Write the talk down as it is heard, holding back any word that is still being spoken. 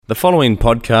The following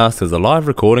podcast is a live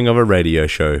recording of a radio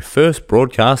show first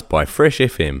broadcast by Fresh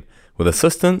FM with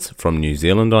assistance from New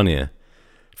Zealand On Air.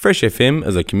 Fresh FM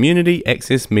is a community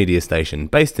access media station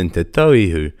based in Te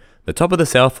Tauihu, the top of the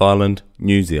South Island,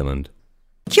 New Zealand.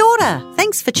 Kia ora!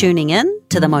 Thanks for tuning in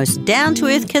to the most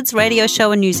down-to-earth kids radio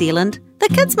show in New Zealand, The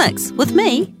Kids Mix, with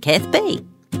me, Kath B.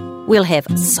 We'll have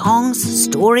songs,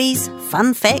 stories,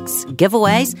 fun facts,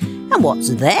 giveaways, and what's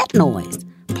that noise?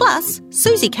 Plus,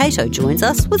 Susie Cato joins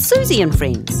us with Susie and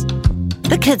Friends.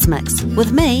 The Kids Mix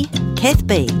with me, Kath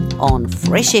B, on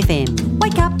Fresh FM.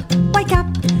 Wake up,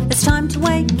 it's time to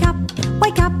wake up.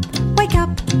 Wake up,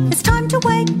 it's time to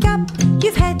wake up.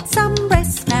 You've had some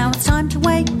rest, now it's time to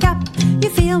wake up. You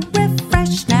feel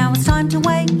refreshed, now it's time to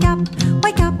wake up.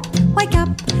 Wake up,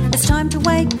 it's time to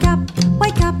wake up.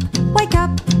 Wake up,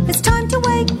 it's time to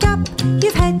wake up.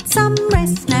 You've had some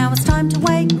rest, now it's time to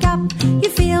wake up. You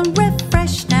feel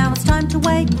refreshed, now it's time to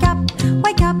wake up.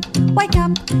 Wake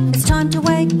up, it's time to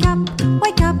wake up.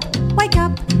 Wake up,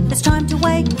 it's time to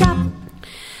wake up.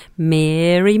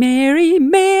 Merry, Merry,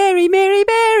 Merry, Merry,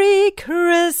 Merry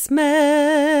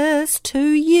Christmas to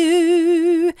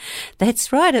you.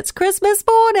 That's right, it's Christmas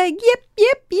morning.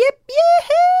 Yep, yahoo!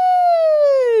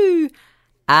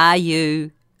 Are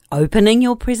you opening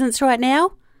your presents right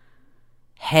now?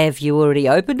 Have you already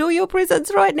opened all your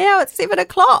presents right now? It's 7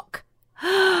 o'clock.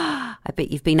 I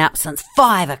bet you've been up since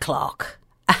 5 o'clock.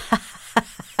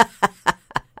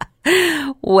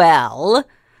 Well,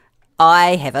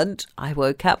 I haven't. I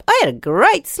woke up. I had a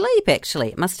great sleep, actually.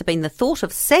 It must have been the thought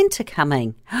of Santa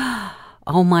coming.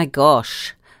 Oh, my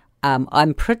gosh.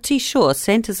 I'm pretty sure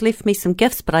Santa's left me some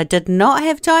gifts, but I did not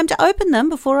have time to open them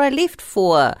before I left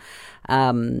for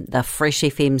the Fresh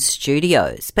FM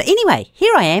studios. But anyway,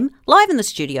 here I am, live in the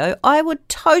studio. I would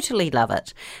totally love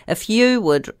it if you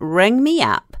would ring me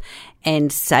up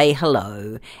and say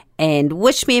hello and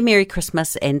wish me a Merry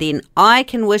Christmas, and then I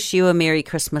can wish you a Merry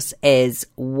Christmas as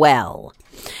well.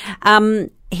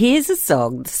 Here's a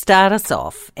song to start us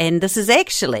off, and this is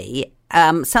actually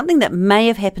something that may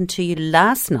have happened to you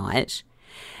last night.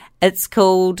 It's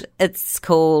called,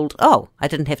 oh, I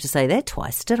didn't have to say that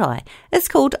twice, did I? It's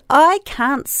called I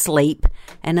Can't Sleep,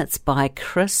 and it's by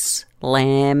Chris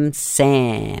Lamb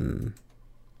Sam.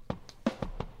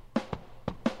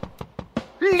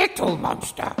 Little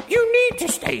monster, you need to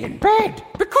stay in bed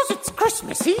because it's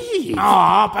Christmas Eve.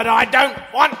 Oh, but I don't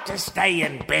want to stay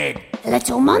in bed.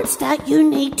 Little monster, you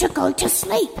need to go to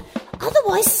sleep.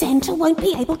 Otherwise, Santa won't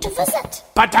be able to visit.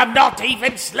 But I'm not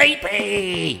even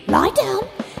sleepy. Lie down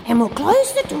and we'll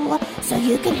close the door so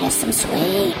you can have some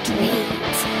sweet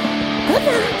dreams. Good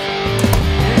night.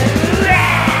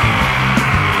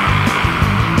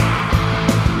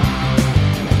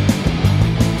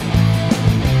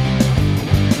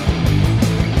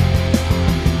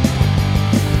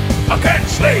 I can't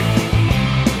sleep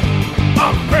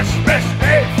on Christmas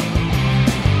Eve.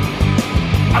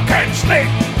 I can't sleep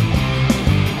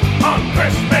on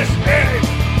Christmas Eve.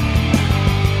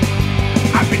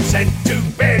 I've been sent to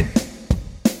bed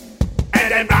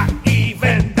and I'm not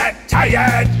even that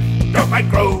tired. Don't my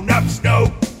grown-ups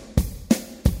know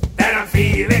that I'm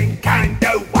feeling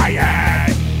kinda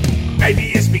wired?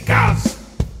 Maybe it's because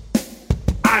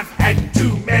I've had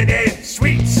too many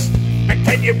sweets. But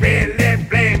can you really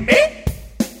blame me?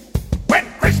 When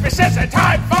Christmas is a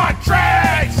time for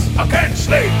treats, I can't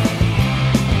sleep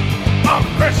on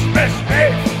Christmas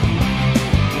Eve.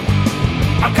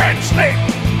 I can't sleep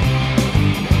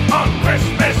on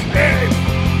Christmas Eve.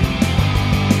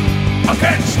 I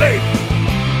can't sleep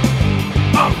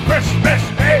on Christmas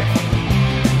Eve.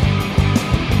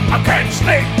 I can't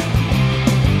sleep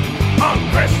on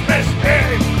Christmas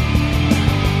Eve.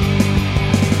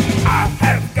 I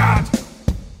have got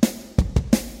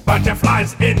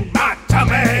butterflies in my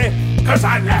tummy, 'cause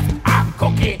I left a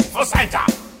cookie for Santa,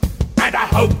 and I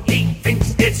hope he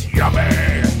thinks it's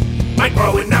yummy. My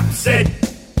growing up said,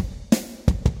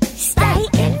 Stay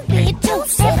in bed till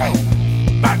 7.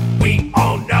 but we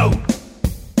all know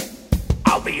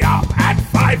I'll be up at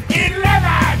 5:11.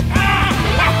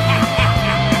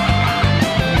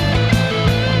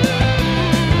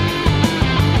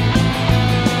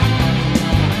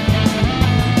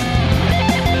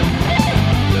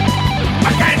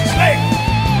 I can't sleep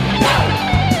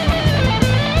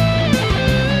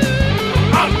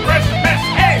on Christmas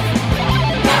Eve.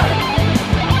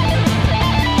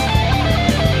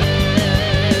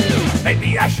 Maybe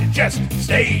I should just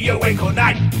stay awake all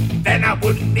night, then I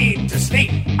wouldn't need to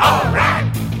sleep. Alright,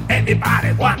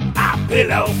 anybody want a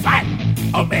pillow fight?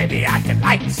 Or maybe I could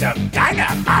light some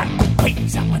dynamite. Wait,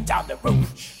 someone's on the roof.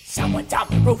 Someone's on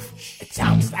the roof. It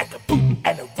sounds like a boom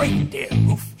and a reindeer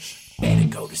roof. Better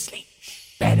go go to sleep.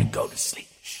 Better go to sleep.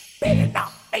 Better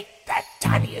not make that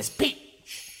tiniest peep.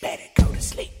 Better go to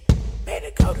sleep. Better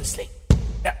go to sleep.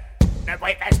 No,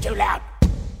 wait, that's too loud.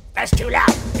 That's too loud.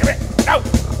 No,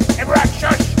 everyone,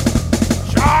 shush.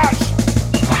 Shush.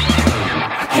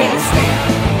 I can't sleep.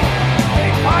 Be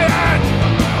quiet.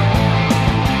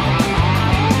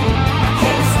 I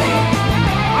can't sleep.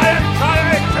 I am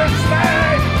trying to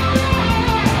sleep.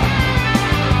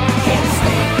 I can't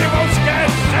sleep. You won't scare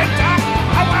Santa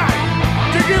away.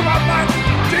 Do you want that?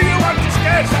 Do you want to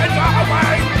scare Santa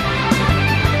away?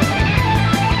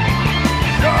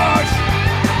 Shush.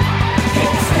 I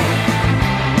can't sleep.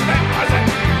 That doesn't.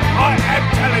 I am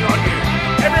telling on you.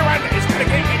 Everyone is going to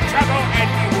get in trouble and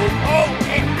you will all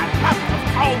get a lump of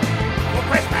coal for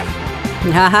Christmas.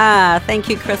 Haha, thank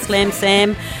you, Chris Lamb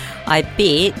Sam. I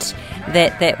bet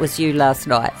that was you last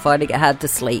night, finding it hard to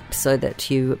sleep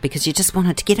because you just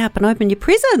wanted to get up and open your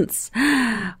presents.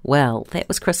 Well, that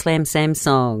was Chris Lamb Sam's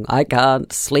song, I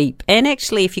Can't Sleep. And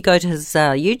actually, if you go to his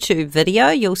YouTube video,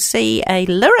 you'll see a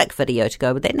lyric video to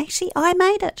go with that. And actually, I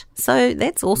made it. So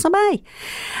that's awesome, eh?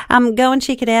 Go and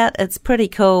check it out. It's pretty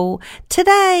cool.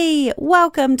 Today,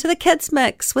 welcome to the Kids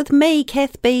Mix with me,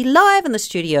 Kath B, live in the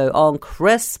studio on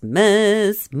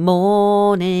Christmas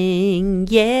morning.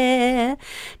 Yeah.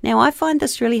 Now, I find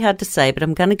this really hard to say, but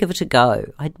I'm going to give it a go.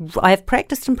 I have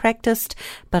practiced and practiced,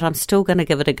 but I'm still going to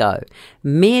give it a go.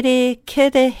 Mere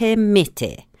Kirehe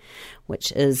Mete,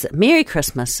 which is Merry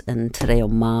Christmas in Te Reo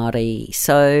Māori.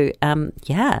 So,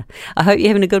 yeah, I hope you're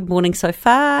having a good morning so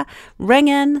far. Ring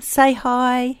in, say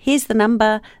hi. Here's the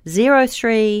number,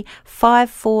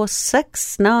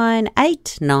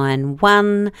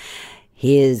 03-546-9891.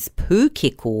 Here's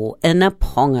Pūkeko in a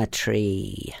ponga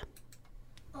tree.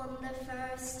 On the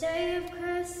first day of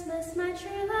Christmas, my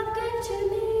true love gave to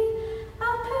me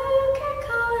a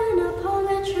pūkeko in a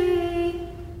ponga tree.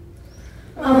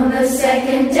 On the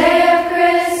second day of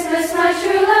Christmas, my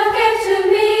true love gave to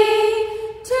me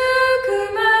two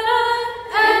kumara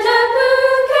and a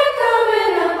pūkeko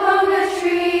in a ponga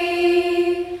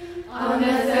tree. On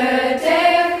the third day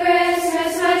of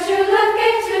Christmas, my true love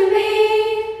gave to me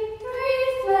three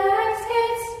flax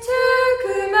kits, two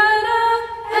kumara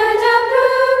and a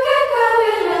pūkeko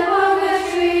in a ponga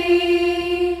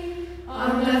tree.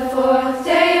 On the fourth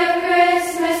day of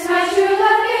Christmas, my true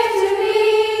love gave to me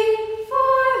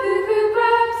four huku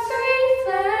grubs, three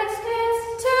flax kits,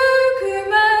 two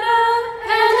kumara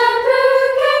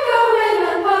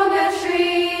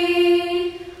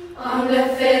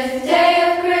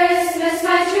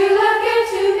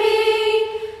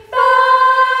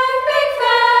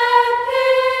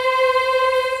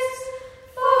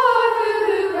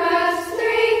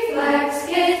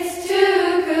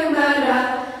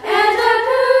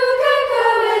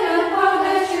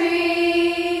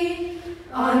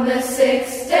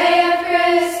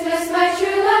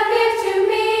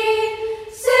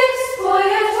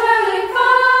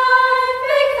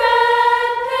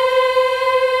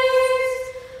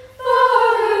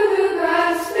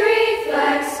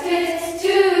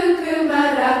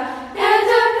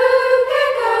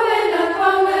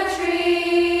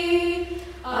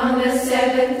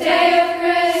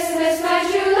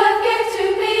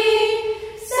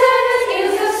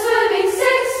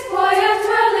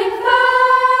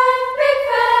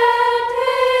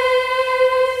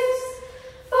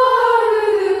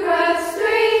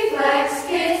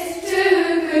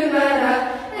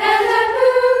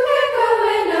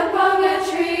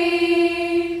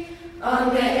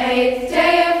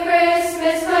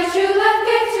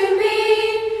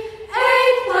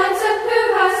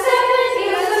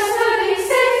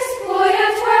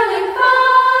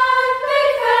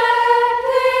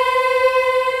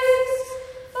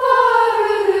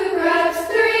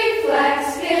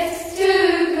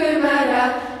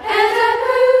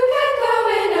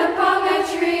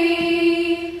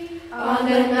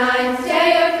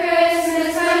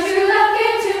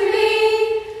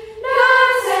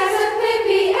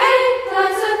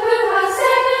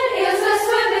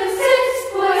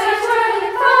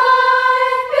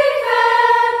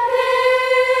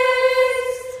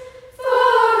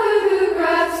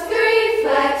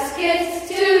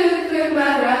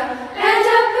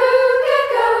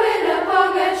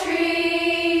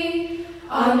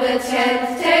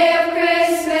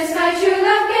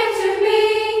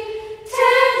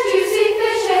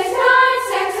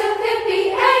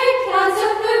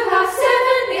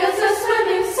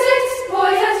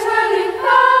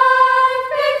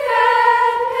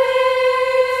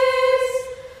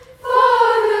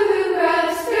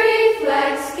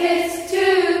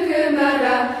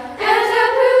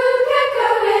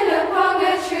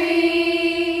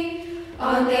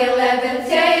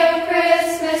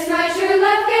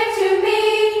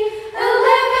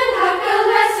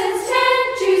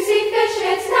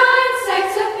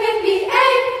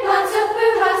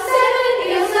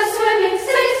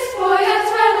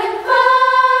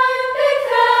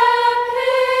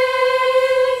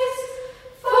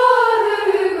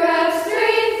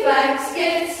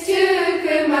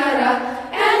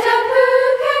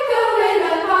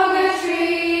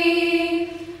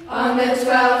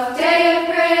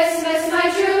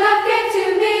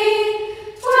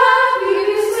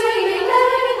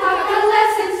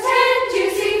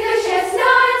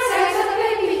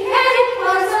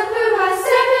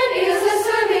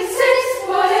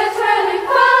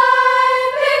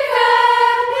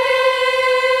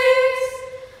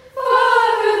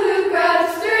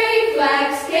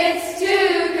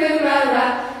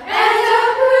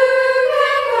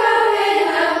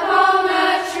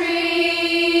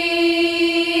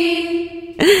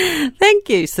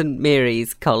St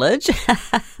Mary's College.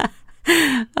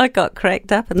 I got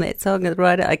cracked up in that song.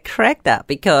 I cracked up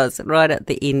because right at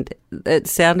the end, it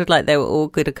sounded like they were all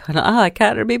good at kind of, I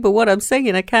can't remember what I'm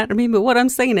singing.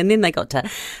 And then they got to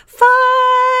 5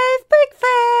 big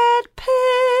fat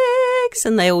pigs,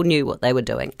 and they all knew what they were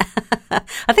doing.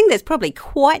 I think that's probably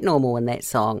quite normal in that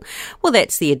song. Well,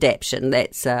 that's the adaptation.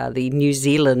 That's the New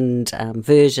Zealand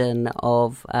version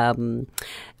of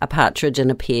A Partridge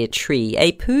in a Pear Tree,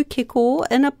 a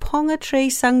pūkeko in a ponga tree,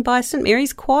 sung by St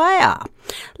Mary's Choir.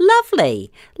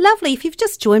 Lovely, lovely. If you've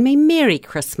just joined me, Merry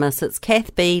Christmas. It's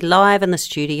Kath B live in the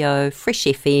studio, Fresh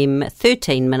FM,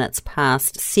 13 minutes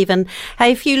past 7.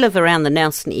 Hey, if you live around the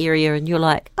Nelson area and you're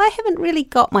like, I haven't really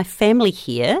got my family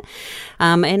here,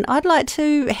 and I'd like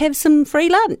to have some free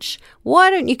lunch,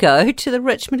 why don't you go to the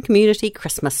Richmond Community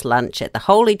Christmas Lunch at the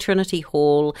Holy Trinity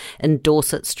Hall in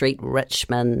Dorset Street,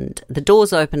 Richmond. The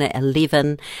doors open at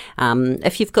 11.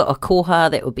 If you've got a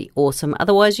koha, that would be awesome.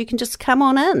 Otherwise, you can just come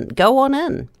on in, go on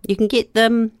in. You can get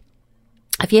them.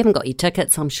 If you haven't got your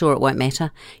tickets, I'm sure it won't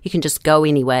matter. You can just go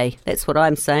anyway. That's what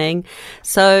I'm saying.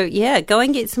 So, yeah, go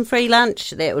and get some free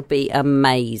lunch. That would be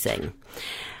amazing.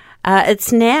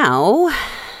 It's now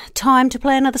time to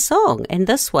play another song, and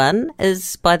this one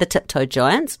is by the Tiptoe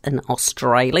Giants in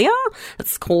Australia.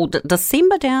 It's called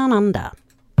December Down Under.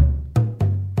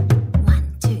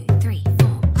 1, 2, 3,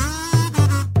 4.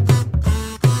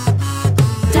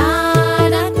 Da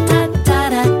da da da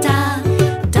da da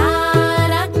da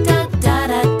da da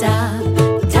da da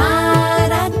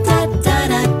da da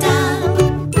da da.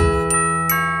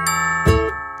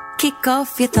 Kick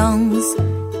off your thongs.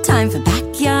 Time for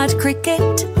backyard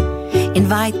cricket.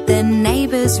 Invite the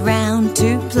neighbours round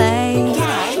to play.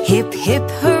 Yay. Hip, hip,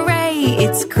 hooray,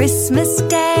 it's Christmas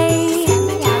Day.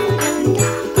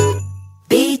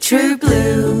 Be true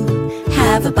blue,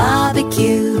 have a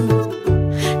barbecue.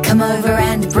 Come over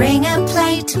and bring a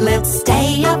plate, let's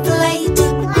stay up late.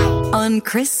 On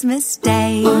Christmas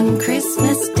Day, on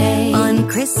Christmas Day, on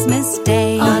Christmas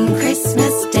Day, on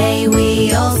Christmas Day,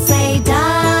 we all say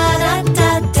da da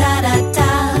da da da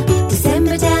da,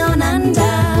 December down under.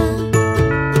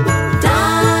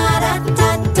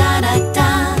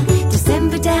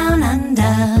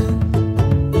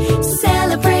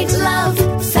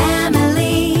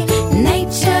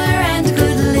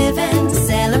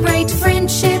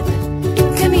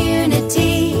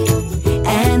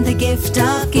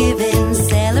 Of giving,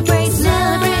 celebrate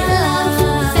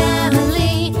love,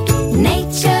 family,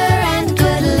 nature and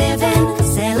good living,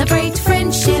 celebrate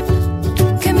friendship,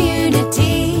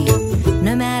 community.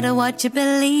 No matter what you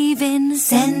believe in,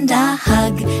 send a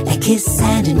hug, a kiss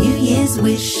and a New Year's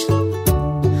wish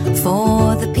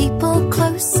for the people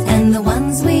close and the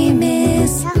ones we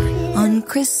miss. On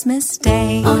Christmas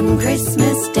Day, on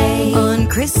Christmas Day, on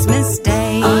Christmas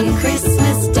Day, on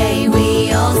Christmas Day,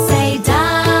 we all say da.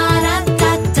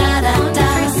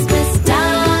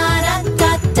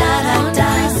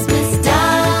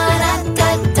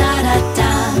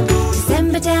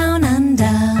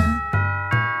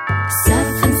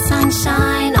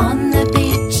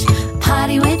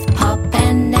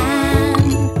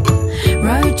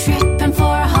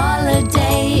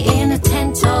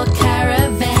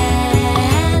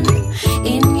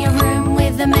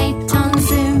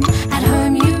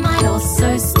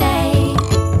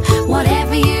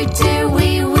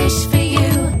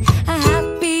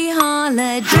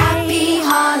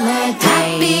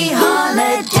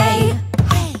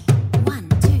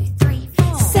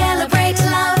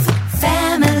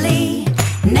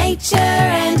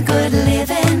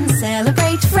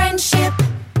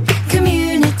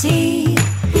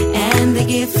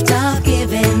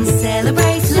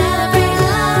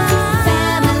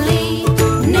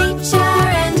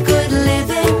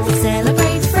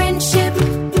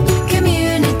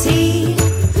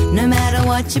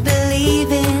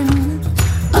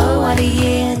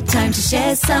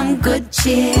 Share some good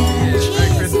cheer.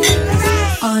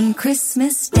 On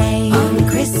Christmas Day, on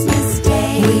Christmas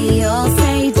Day, we all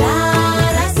say da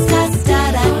da da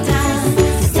da da da.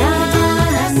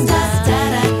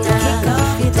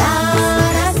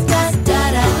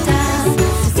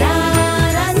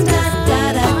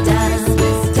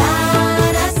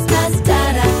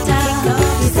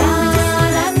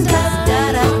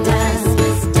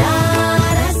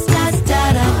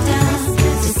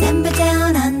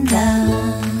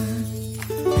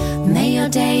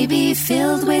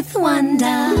 Filled with wonder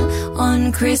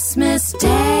on Christmas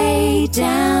Day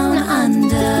down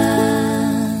under.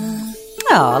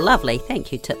 Oh, lovely.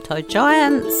 Thank you, Tiptoe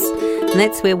Giants. And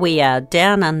that's where we are,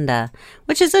 down under,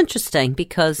 which is interesting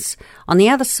because on the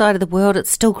other side of the world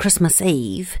it's still Christmas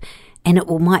Eve and it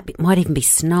might even be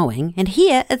snowing. And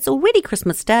here it's already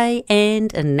Christmas Day,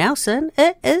 and in Nelson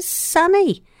it is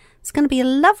sunny. It's going to be a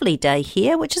lovely day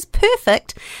here, which is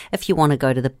perfect if you want to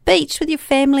go to the beach with your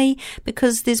family,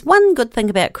 because there's one good thing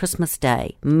about Christmas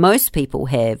Day. Most people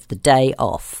have the day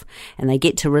off and they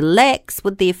get to relax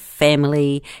with their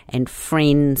family and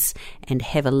friends and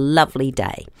have a lovely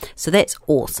day. So that's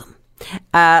awesome.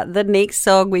 The next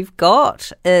song we've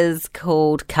got is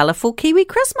called Colourful Kiwi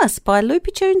Christmas by Loopy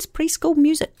Tunes Preschool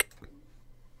Music.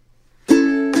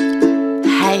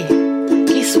 Hey,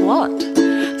 guess what?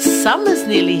 Summer's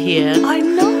nearly here. I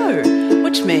know,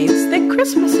 which means that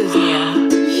Christmas is near.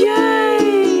 Yay!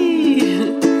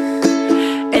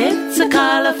 It's a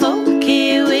colourful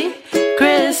Kiwi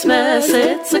Christmas.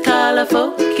 It's a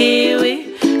colourful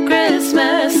Kiwi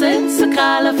Christmas. It's a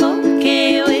colourful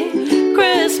Kiwi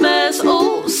Christmas.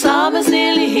 Oh, summer's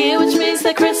nearly here, which means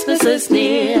that Christmas is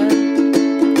near.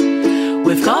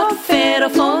 We've got feta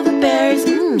for the berries,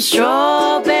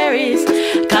 strawberries,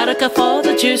 karaka for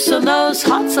the juice on those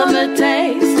hot summer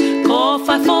days,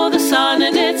 kōwhai for the sun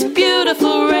and its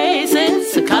beautiful rays.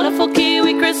 It's a colourful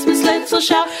Kiwi Christmas, let's all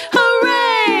shout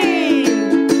hooray!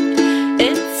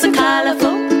 It's a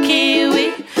colourful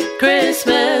Kiwi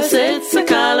Christmas. It's a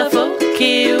colourful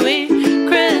Kiwi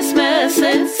Christmas.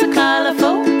 It's a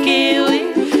colourful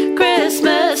Kiwi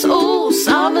Christmas. Oh,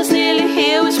 summer's nearly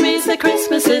here, which means that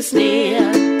Christmas is near.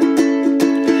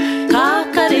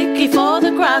 Kakariki for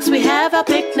the grass, we have our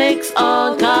picnics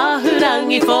on.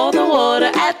 Kahurangi for the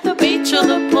water at the beach or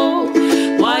the pool.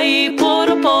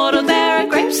 Waiporo, there are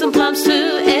grapes and plums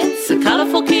too. It's a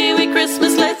colourful Kiwi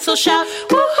Christmas, let's all shout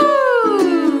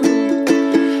woohoo!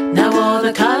 Now all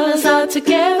the colours are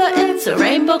together, it's a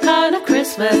rainbow kind of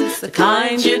Christmas, the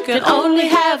kind you can only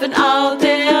have in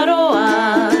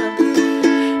Aotearoa.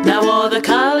 Now all the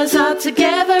colours are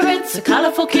together, it's a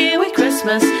colourful Kiwi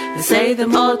Christmas. And say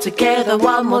them all together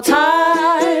one more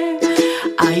time.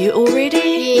 Are you all ready?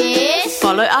 Yes.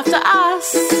 Follow after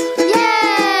us.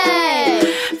 Yay!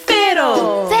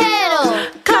 Fero,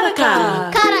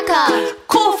 karaka,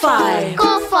 kōwhai,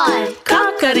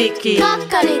 kakariki,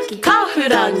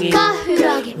 kahurangi,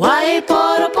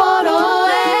 waiporo,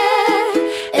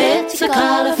 it's a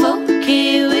colourful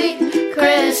Kiwi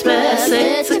Christmas.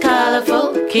 It's a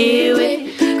colourful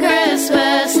Kiwi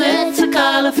Christmas. It's a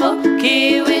colourful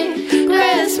Kiwi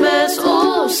Christmas.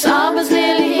 Oh, summer's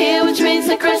nearly here, which means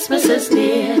that Christmas is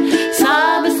near.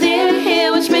 Summer's nearly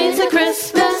here, which means that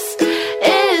Christmas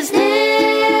is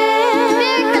near.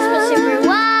 Merry Christmas,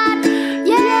 everyone!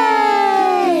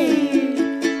 Yay!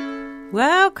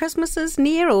 Well, Christmas is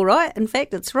near, all right. In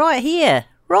fact, it's right here,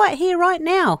 right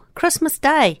now. Christmas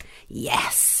Day.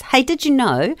 Yes. Hey, did you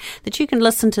know that you can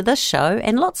listen to this show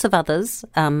and lots of others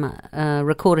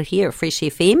recorded here at Fresh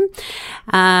FM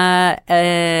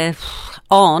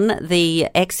on the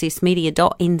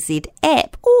accessmedia.nz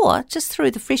app, or just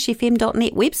through the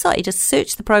freshfm.net website. You just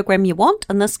search the program you want,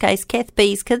 in this case Kath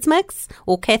B's Kids Mix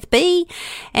or Kath B,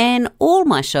 and all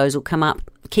my shows will come up.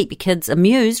 Keep your kids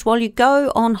amused while you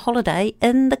go on holiday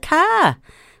in the car.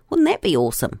 Wouldn't that be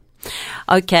awesome?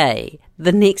 Okay,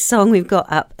 the next song we've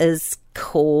got up is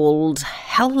called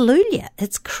Hallelujah.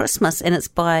 It's Christmas and it's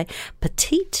by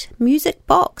Petite Music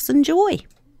Box. Enjoy.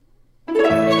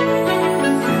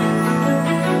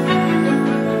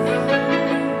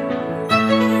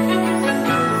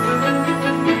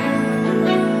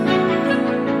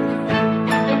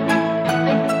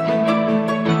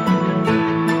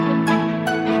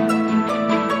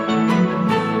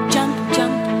 Jump,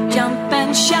 jump, jump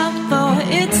and shout, for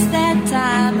it's that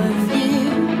time of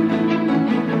year.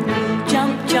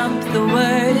 Jump, jump, the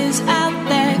word is out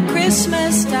there,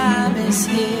 Christmas time is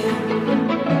here.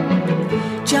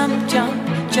 Jump, jump,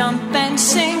 jump and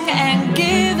sing and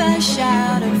give a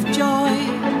shout of joy.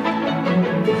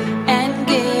 And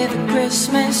give a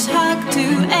Christmas hug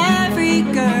to every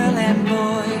girl and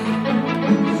boy.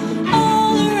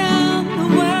 All around the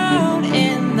world,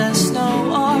 in the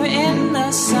snow or in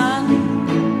the sun,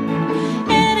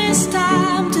 it's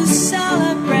time to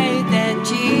celebrate that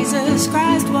Jesus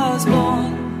Christ was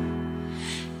born.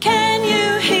 Can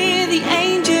you hear the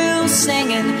angels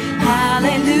singing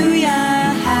hallelujah,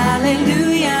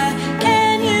 hallelujah?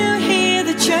 Can you hear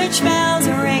the church bells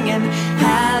ringing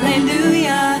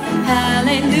hallelujah,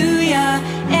 hallelujah?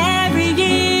 Every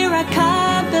year I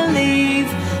can't believe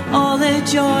all the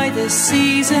joy this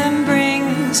season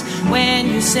brings when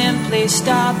you simply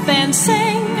stop and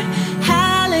sing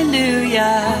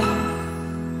hallelujah.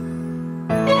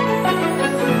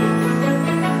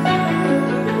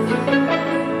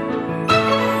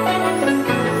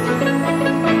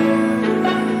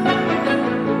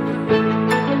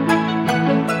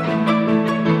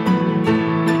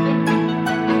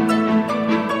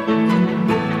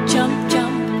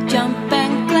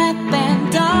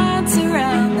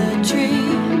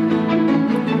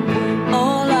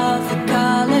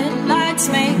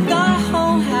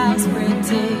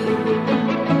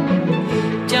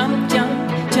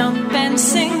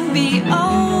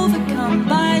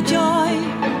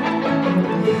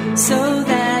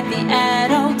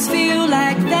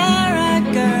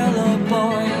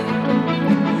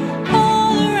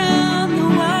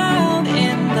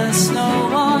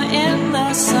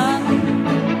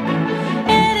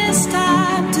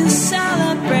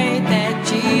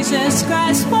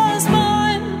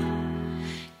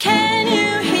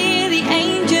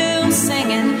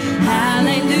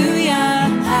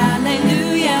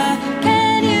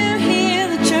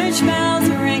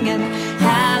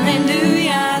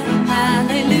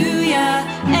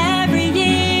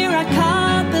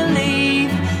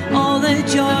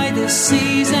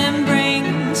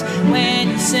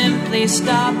 simply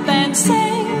stop and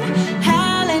sing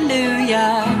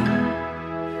hallelujah.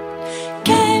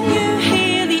 Can you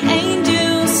hear the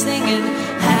angels singing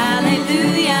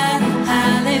hallelujah,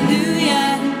 hallelujah?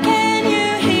 Can you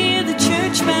hear the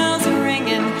church bells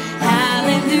ringing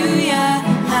hallelujah,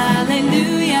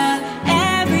 hallelujah?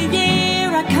 Every year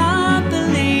I can't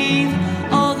believe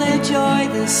all the joy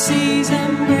this season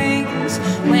brings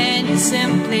when you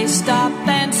simply stop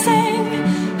and sing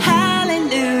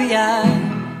hallelujah.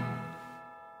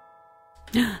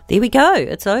 There we go.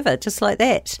 It's over, just like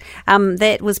that.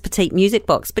 That was Petite Music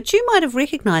Box, but you might have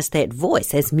recognised that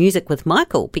voice as Music with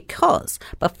Michael, because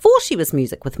before she was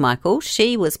Music with Michael,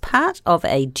 she was part of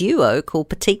a duo called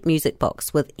Petite Music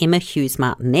Box with Emma Hughes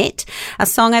Martinet, a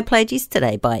song I played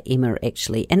yesterday by Emma,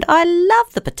 actually, and I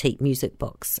love the Petite Music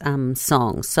Box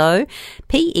song. So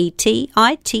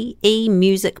Petite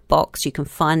Music Box, you can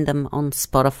find them on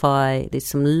Spotify. There's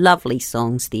some lovely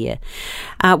songs there.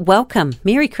 Welcome.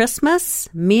 Merry Christmas.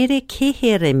 Mere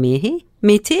kehere mehe.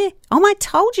 Mete. Oh, I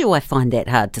told you I find that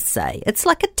hard to say. It's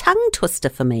like a tongue twister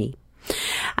for me.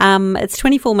 It's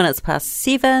 24 minutes past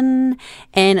 7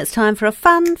 and it's time for a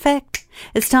fun fact.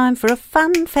 It's time for a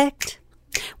fun fact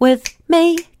with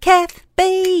me, Kath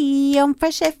B, on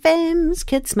Fresh FM's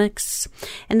Kids Mix.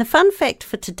 And the fun fact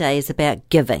for today is about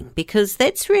giving, because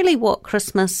that's really what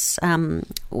Christmas,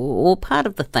 or part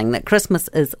of the thing that Christmas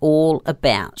is all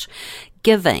about.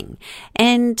 Giving.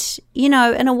 And, you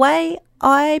know, in a way,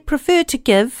 I prefer to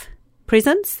give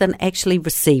presents than actually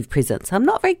receive presents. I'm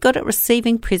not very good at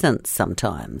receiving presents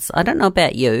sometimes. I don't know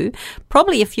about you.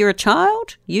 Probably if you're a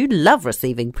child, you love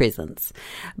receiving presents.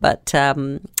 But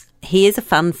here's a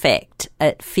fun fact.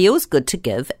 It feels good to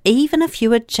give even if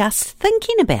you are just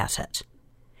thinking about it.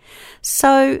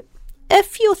 So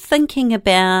if you're thinking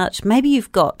about, maybe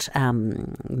you've got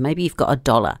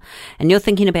 $1 and you're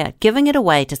thinking about giving it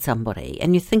away to somebody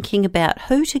and you're thinking about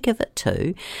who to give it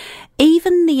to,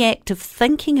 even the act of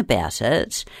thinking about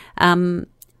it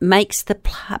makes the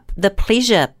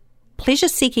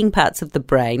pleasure-seeking parts of the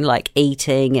brain, like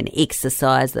eating and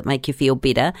exercise that make you feel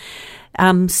better,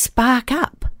 spark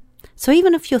up. So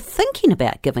even if you're thinking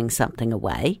about giving something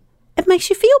away, it makes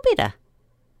you feel better.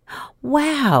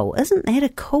 Wow, isn't that a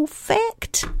cool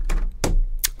fact?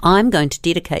 I'm going to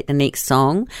dedicate the next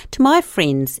song to my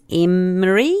friends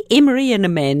Emery and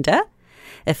Amanda,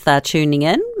 if they're tuning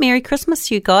in. Merry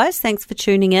Christmas, you guys. Thanks for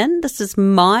tuning in. This is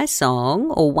my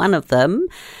song, or one of them,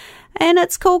 and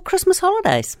it's called Christmas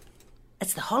Holidays.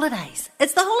 It's the holidays.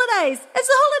 It's the holidays. It's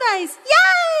the holidays.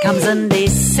 Yay! Comes in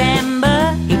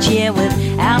December each year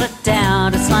without a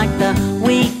doubt. It's like the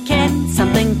weekend,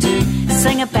 something to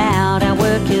sing about. Our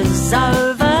work is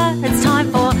over. It's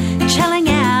time for chilling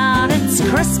out. It's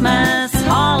Christmas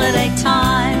holiday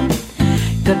time.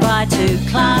 Goodbye to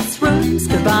classrooms.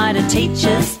 Goodbye to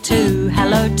teachers too.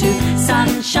 Hello to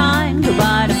sunshine.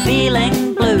 Goodbye to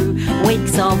feeling blue.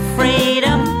 Weeks of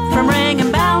freedom from ringing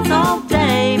bells all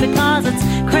day, because it's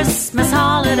Christmas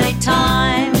holiday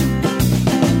time.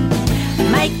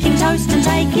 Making toast and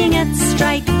taking it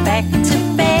straight back to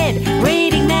bed,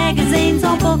 reading magazines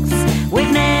or books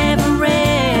we've never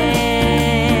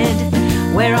read.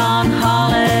 We're on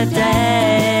holiday.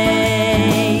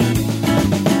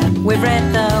 We've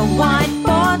read the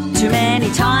whiteboard too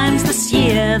many times this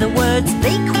year. The words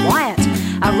 "be quiet"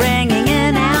 are ringing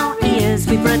in our ears.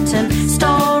 We've written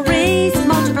stories,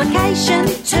 multiplication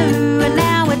too, and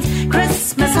now it's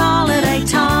Christmas holiday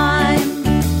time.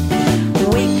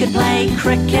 We could play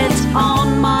cricket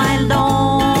on my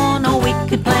lawn, or we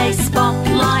could play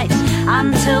spotlight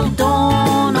until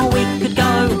dawn, or we could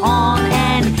go on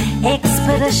an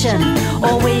expedition,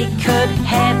 or we could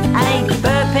have a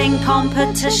burping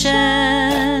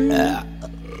competition.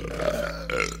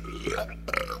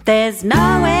 There's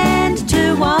no end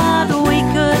to what we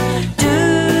could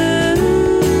do.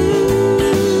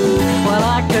 Well,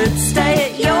 I could stay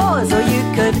at yours, or you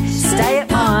could stay at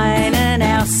mine, and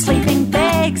our sleeping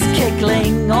bags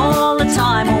kickling all the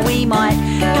time. Or we might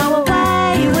go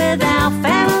away with our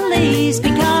families,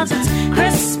 because it's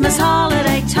Christmas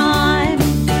holiday time.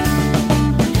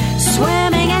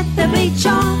 Swimming at the beach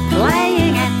or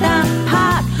playing at the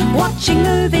park, watching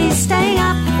movies, staying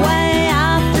up way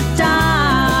after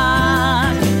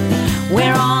dark.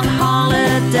 We're on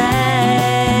holiday.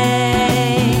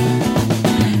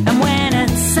 And when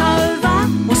it's over,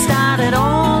 we'll start it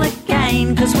all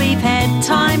again, 'cause we've had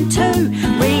time to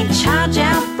recharge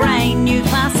our brain. New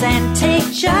class and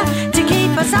teacher to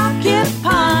keep us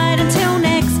occupied until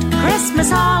next Christmas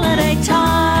holiday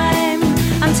time.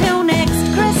 Until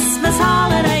next Christmas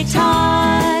holiday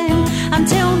time.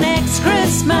 Until next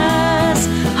Christmas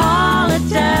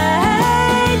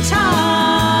holiday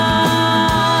time.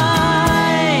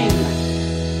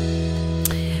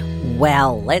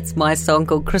 Well, that's my song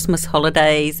called Christmas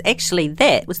Holidays. Actually,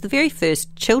 that was the very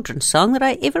first children's song that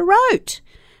I ever wrote.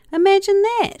 Imagine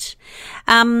that.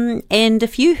 And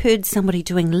if you heard somebody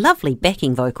doing lovely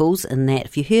backing vocals in that,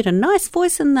 if you heard a nice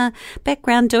voice in the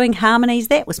background doing harmonies,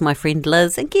 that was my friend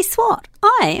Liz. And guess what?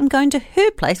 I am going to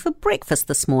her place for breakfast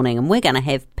this morning, and we're going to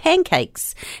have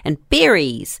pancakes and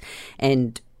berries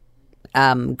and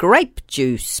grape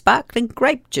juice, sparkling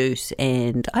grape juice,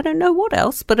 and I don't know what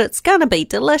else, but it's going to be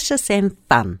delicious and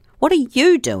fun. What are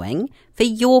you doing for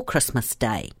your Christmas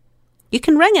day? You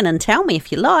can ring in and tell me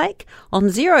if you like on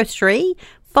 03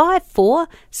 54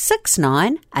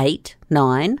 69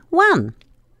 891.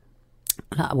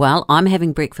 Well, I'm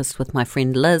having breakfast with my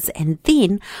friend Liz, and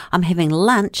then I'm having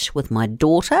lunch with my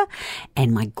daughter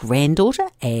and my granddaughter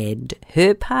and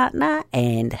her partner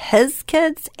and his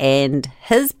kids and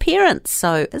his parents.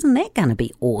 So isn't that going to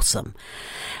be awesome?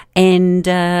 And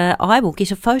I will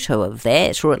get a photo of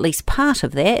that, or at least part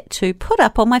of that, to put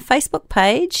up on my Facebook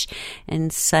page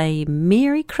and say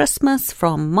Merry Christmas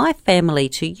from my family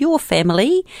to your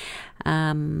family.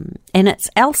 And it's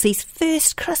Elsie's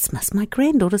first Christmas, my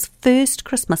granddaughter's first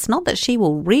Christmas. Not that she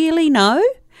will really know,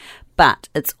 but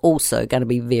it's also going to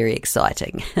be very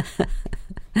exciting.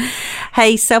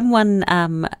 Hey, someone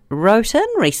wrote in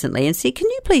recently and said, can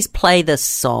you please play this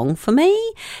song for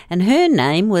me? And her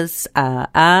name was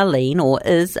Arlene, or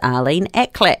is Arlene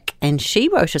Aklak, and she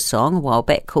wrote a song a while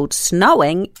back called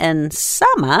Snowing in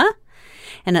Summer,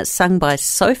 and it's sung by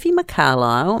Sophie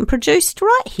McCarlyle and produced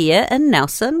right here in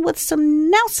Nelson with some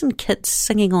Nelson kids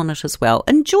singing on it as well.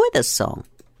 Enjoy this song.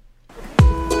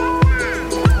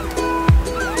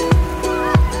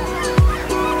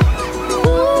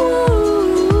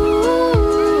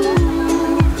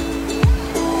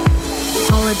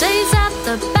 Holidays at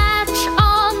the Batch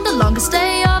on the longest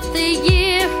day of the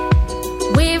year.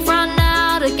 We've run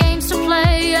out of games to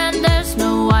play and there's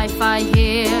no Wi-Fi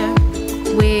here.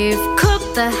 We've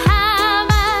cooked the ham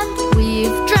and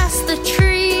we've dressed the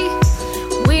tree.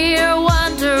 We're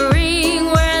wondering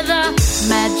where the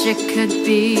magic could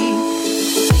be.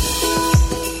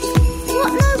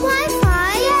 What, no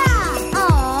Wi-Fi? Yeah.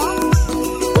 Aww.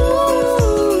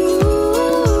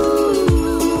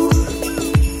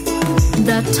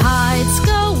 The tide's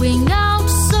going out,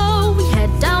 so we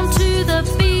head down to the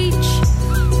beach,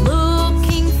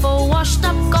 looking for washed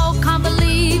up gold. Can't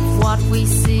believe what we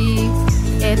see.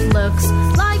 It looks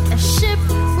like a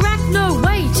shipwreck. No,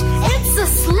 wait, it's a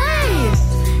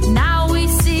sleigh. Now we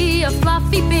see a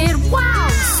fluffy beard. Wow,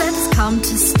 Santa's come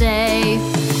to stay.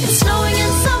 It's snowing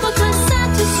in summer 'cause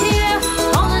Santa's here,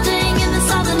 holidaying in the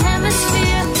southern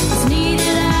hemisphere. He's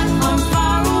needed at home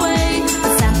far away,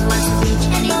 but Santa likes the beach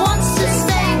and he wants to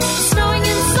stay. It's snowing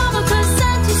in summer 'cause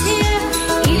Santa's here,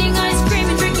 eating ice cream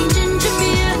and drinking ginger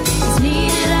beer. He's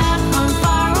needed at home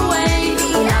far away,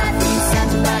 but nothing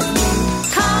Santa but you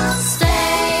can't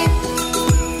stay.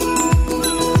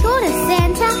 Sure,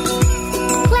 Santa.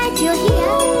 Glad you're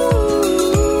here.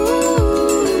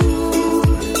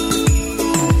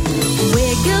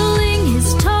 Wiggling his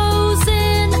toes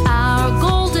in our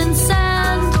golden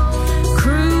sand,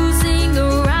 cruising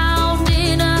around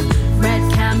in a red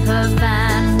camper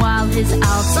van, while his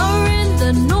elves are in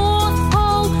the North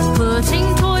Pole,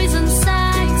 putting toys in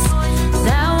sacks.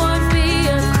 There won't be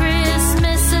a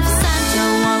Christmas if Santa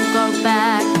won't go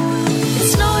back.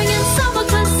 It's snowing in summer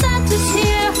 'cause Santa's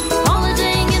here,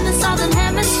 holidaying in the southern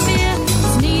hemisphere.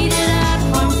 He's needed at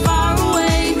home far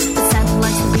away, but Santa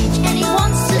likes the beach and he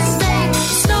wants to stay.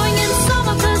 It's snowing in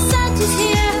summer 'cause Santa's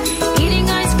here, eating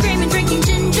ice cream and drinking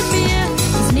ginger beer.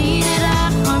 He's needed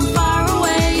at home far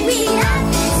away. We love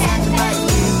you, Santa, but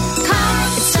you Come,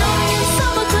 it's snowing in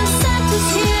summer 'cause Santa's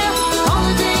here,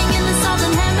 holidaying in the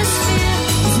southern hemisphere.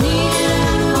 He's needed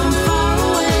at home far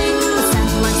away, but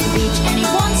Santa likes the beach and he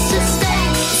wants to stay.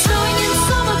 It's snowing in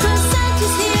summer 'cause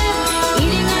Santa's here,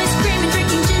 eating ice cream and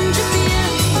drinking ginger beer.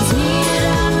 He's needed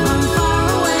at home far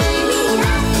away. We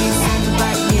love you, Santa,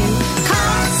 but you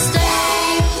can't stay.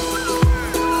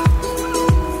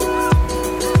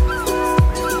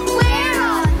 We're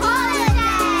on holiday.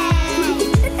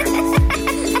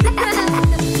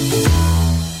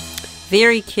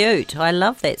 Very cute. I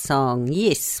love that song.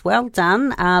 Yes, well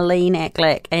done, Arlene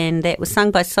Aklak. And that was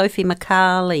sung by Sophie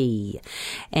McCarley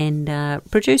and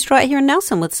produced right here in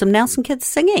Nelson with some Nelson kids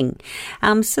singing.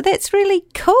 So that's really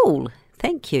cool.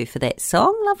 Thank you for that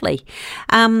song. Lovely.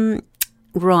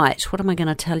 Right, what am I going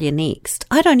to tell you next?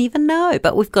 I don't even know,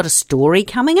 but we've got a story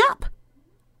coming up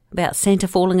about Santa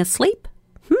falling asleep.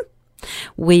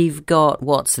 We've got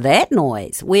What's That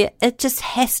Noise, where it just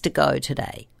has to go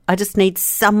today. I just need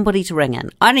somebody to ring in.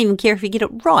 I don't even care if you get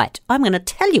it right. I'm going to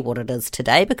tell you what it is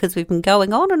today because we've been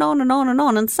going on and on and on and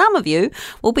on. And some of you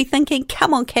will be thinking,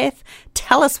 come on, Kath,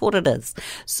 tell us what it is.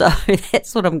 So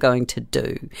that's what I'm going to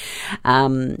do.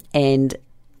 And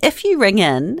if you ring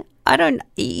in,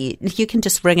 you can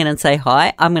just ring in and say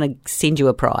hi. I'm going to send you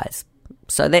a prize.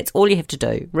 So that's all you have to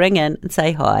do. Ring in and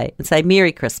say hi and say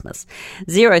Merry Christmas.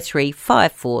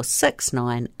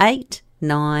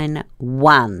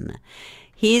 0354698991.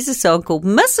 Here's a song called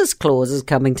Mrs. Claus is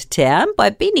Coming to Town by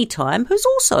Benny Time, who's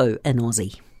also an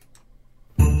Aussie.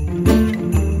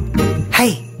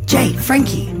 Hey, Jay,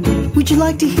 Frankie, would you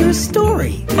like to hear a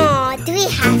story? Oh, do we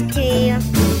have to?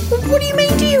 What do you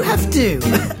mean, do you have to?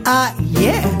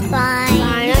 Yeah.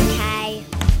 Fine, okay.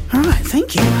 All right,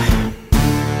 thank you.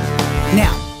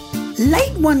 Now,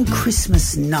 late one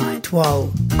Christmas night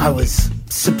while I was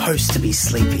supposed to be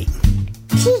sleeping,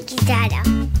 Cheeky Dada.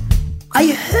 I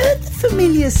heard the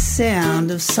familiar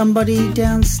sound of somebody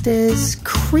downstairs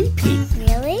creeping.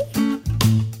 Really?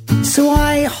 So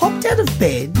I hopped out of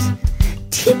bed,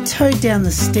 tiptoed down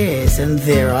the stairs, and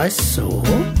there I saw...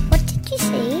 What did you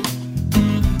see?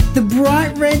 The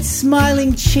bright red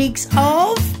smiling cheeks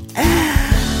of...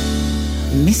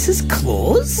 Mrs.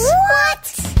 Claus?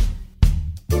 What?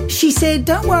 She said,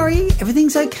 don't worry,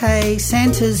 everything's okay.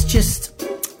 Santa's just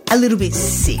a little bit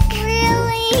sick. Really?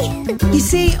 You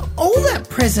see, all that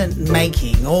present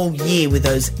making all year with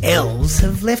those elves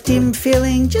have left him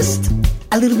feeling just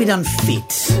a little bit unfit.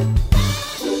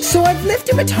 So I've left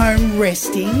him at home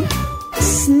resting,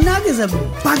 snug as a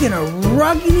bug in a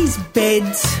rug in his bed.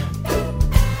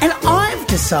 And I've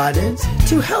decided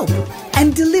to help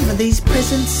and deliver these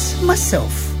presents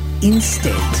myself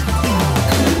instead.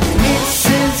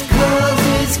 Mrs. Claus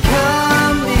is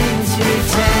coming to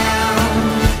town.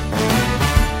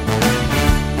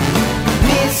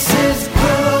 Mrs.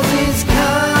 Claus is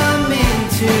coming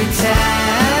to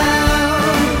town.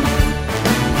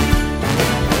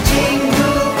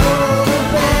 Jingle all the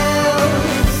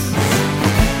bells,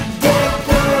 deck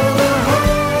all the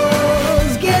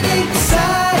halls, get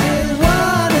excited,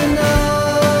 wanna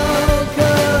know,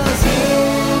 'cause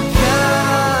here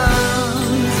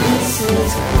comes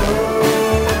Mrs.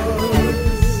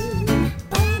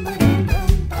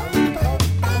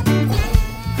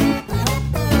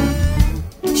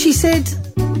 She said,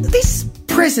 this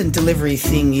present delivery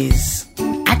thing is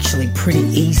actually pretty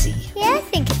easy. Yeah, I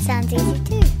think it sounds easy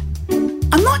too.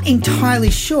 I'm not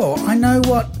entirely sure I know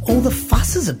what all the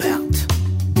fuss is about.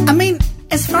 I mean,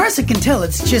 as far as I can tell,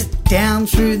 it's just down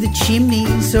through the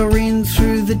chimneys or in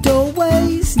through the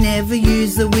doorways. Never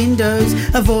use the windows,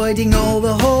 avoiding all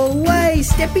the hallways.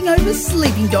 Stepping over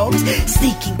sleeping dogs,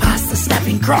 sneaking past the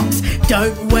snapping crocs.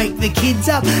 Don't wake the kids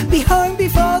up, be home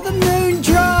before the moon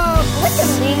drops. What's a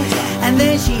moon drop? And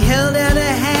then she held out her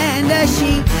hand as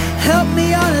she helped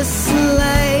me on a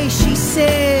sleigh. She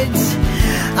said,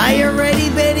 are you ready,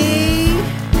 Betty?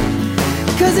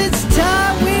 'Cause it's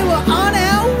time we were on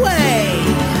our way.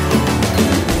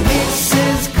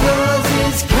 Mrs. Claus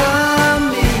is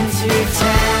coming to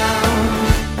town.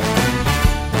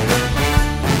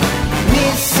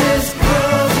 Mrs.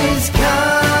 Claus is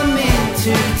coming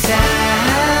to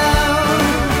town.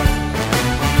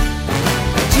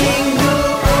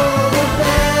 Jingle all the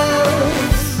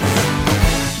bells,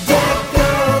 deck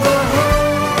all the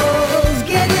halls,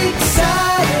 get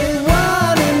excited,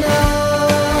 wanna know,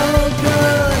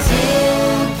 'cause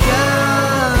here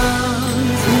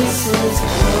comes Mrs.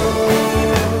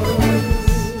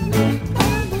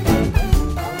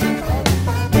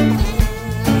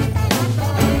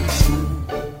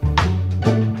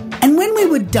 And when we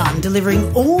were done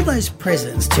delivering all those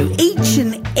presents to each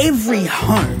and every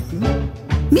home,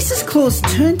 Mrs. Claus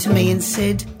turned to me and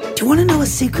said, do you want to know a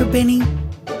secret, Benny?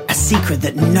 A secret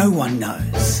that no one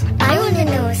knows. I want to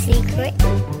know a secret.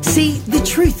 See, the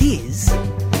truth is,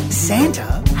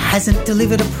 Santa hasn't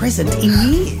delivered a present in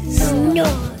years. No.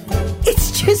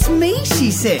 It's just me,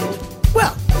 she said.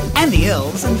 Well, and the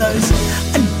elves and those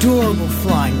adorable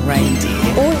flying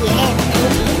reindeer. Oh, yeah.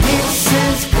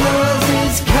 Mrs. Claus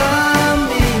is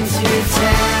coming to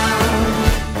town.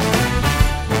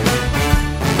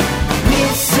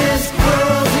 Mrs.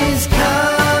 Claus is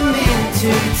coming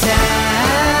to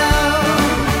town.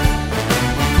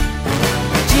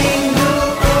 Jingle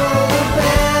all the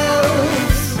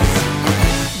bells,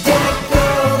 deck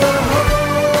all the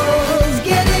halls,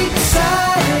 get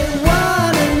excited,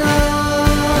 wanna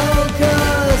know,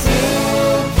 'cause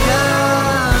here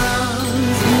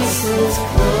comes Mrs.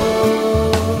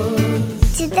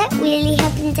 Claus. Did that really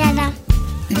happen, Dada?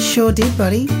 It sure did,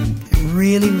 buddy. It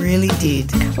really, really did.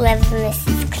 Clever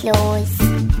Mrs. Claus.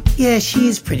 Yeah, she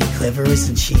is pretty clever,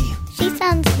 isn't she? She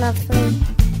sounds lovely.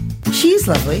 She is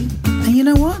lovely. And you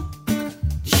know what?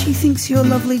 She thinks you're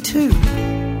lovely too.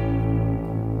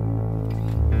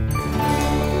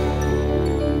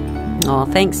 Oh,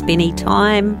 thanks, Benny.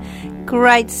 Time.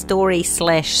 Great story /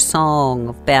 song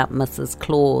about Mrs.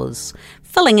 Claus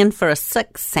filling in for a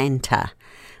sick Santa.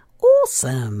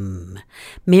 Awesome.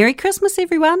 Merry Christmas,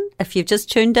 everyone. If you've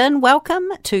just tuned in, welcome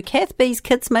to Kath B's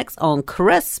Kids Mix on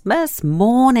Christmas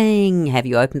morning. Have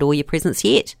you opened all your presents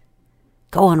yet?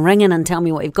 Go on, ring in and tell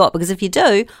me what you've got, because if you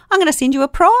do, I'm going to send you a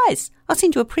prize. I'll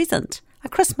send you a present, a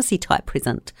Christmassy type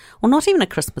present. Or not even a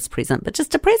Christmas present, but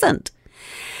just a present.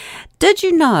 Did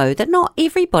you know that not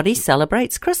everybody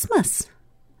celebrates Christmas?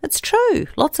 It's true.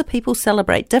 Lots of people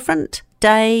celebrate different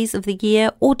days of the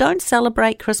year or don't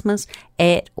celebrate Christmas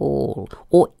at all,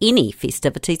 or any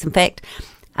festivities. In fact,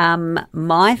 a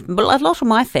lot of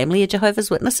my family are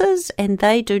Jehovah's Witnesses, and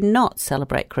they do not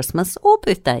celebrate Christmas or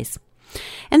birthdays.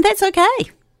 And that's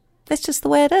okay. That's just the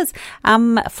way it is.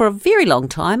 For a very long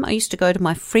time, I used to go to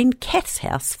my friend Kath's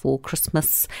house for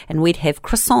Christmas, and we'd have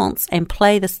croissants and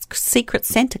play this Secret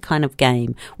Santa kind of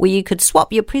game where you could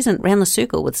swap your present round the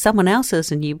circle with someone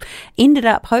else's, and you ended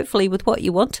up hopefully with what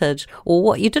you wanted or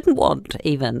what you didn't want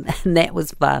even, and that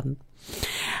was fun.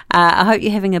 I hope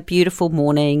you're having a beautiful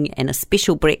morning and a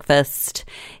special breakfast.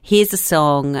 Here's a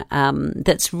song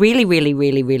that's really, really,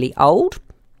 really, really old.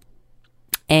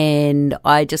 And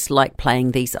I just like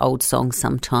playing these old songs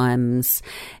sometimes.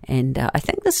 And I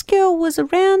think this girl was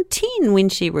around 10 when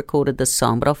she recorded this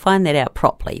song, but I'll find that out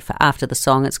properly for after the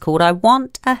song. It's called I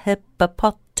Want a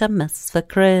Hippopotamus for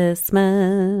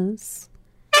Christmas.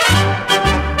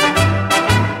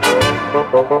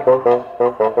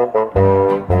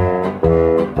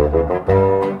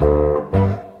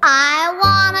 I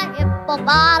want a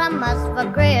hippopotamus for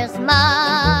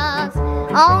Christmas.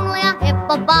 Only a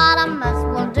hippopotamus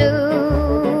will do.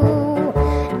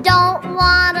 Don't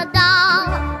want a doll,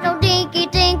 no dinky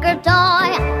tinker toy.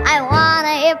 I want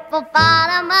a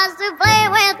hippopotamus to play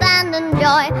with and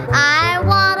enjoy. I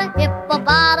want a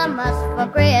hippopotamus for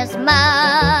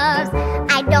Christmas.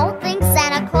 I don't think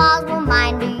Santa Claus will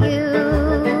mind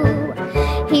you.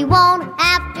 He won't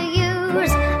have to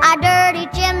use a dirty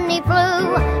chimney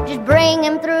flue. Just bring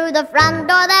him through the front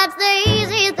door, that's the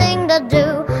easy thing to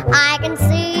do. I can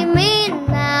see me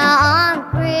now on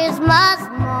Christmas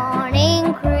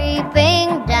morning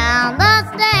creeping down the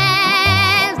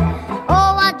stairs.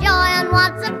 Oh, what joy and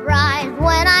what surprise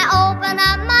when I open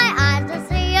up my eyes to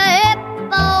see a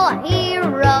hippo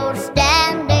hero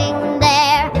standing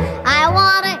there. I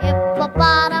want a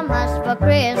hippopotamus for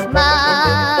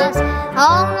Christmas.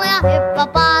 Only a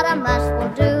hippopotamus will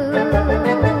do.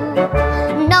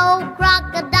 No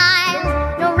crocodiles,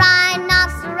 no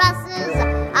rhinoceroses.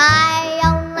 I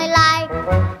only like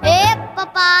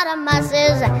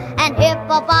hippopotamuses, and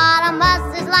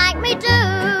hippopotamuses like me too.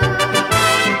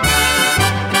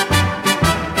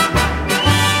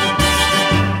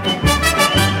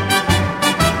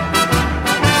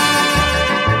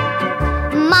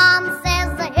 Mom says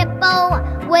the hippo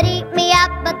would eat me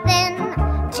up, but then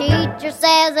teacher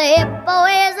says a hippo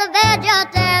is a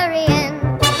vegetarian.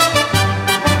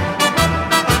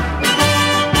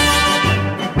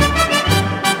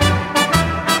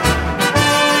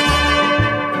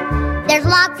 There's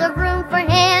lots of room for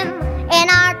him in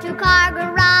our two-car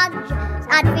garage.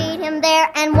 I'd feed him there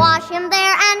and wash him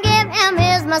there and give him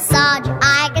his massage.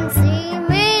 I can see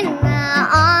me now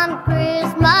on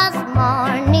Christmas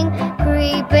morning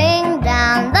creeping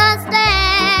down the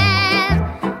stairs.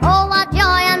 Oh, what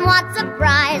joy and what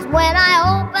surprise when I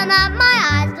open up my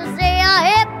eyes to see a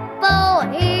hippo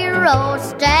hero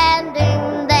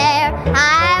standing there.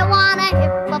 I want a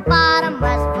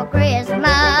hippopotamus for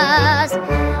Christmas.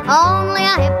 Only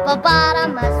a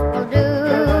hippopotamus will do.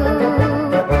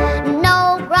 No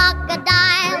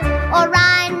crocodiles or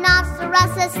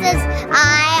rhinoceroses.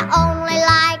 I only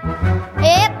like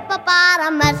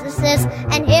hippopotamuses,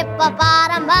 and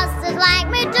hippopotamuses like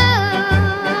me too.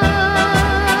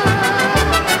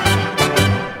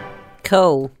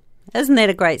 Cool. Isn't that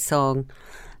a great song?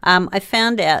 I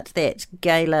found out that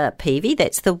Gayla Peavy,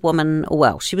 that's the woman,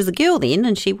 well, she was a girl then,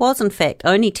 and she was in fact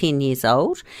only 10 years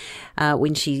old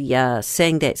when she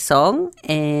sang that song,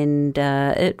 and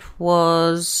it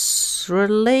was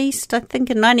released, I think,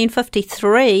 in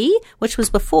 1953, which was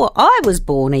before I was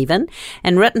born even,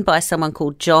 and written by someone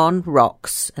called John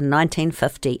Rocks in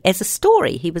 1950 as a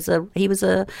story. He was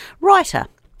a writer.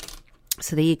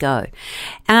 So there you go.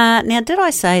 Now, did I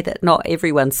say that not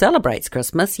everyone celebrates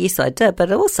Christmas? Yes, I did.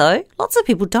 But also, lots of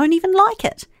people don't even like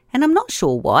it. And I'm not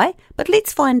sure why. But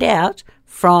let's find out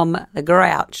from The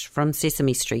Grouch from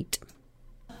Sesame Street.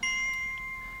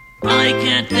 I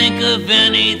can't think of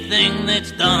anything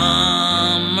that's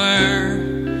dumber.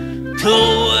 To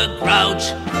a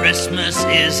grouch, Christmas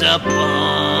is a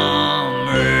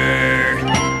bummer.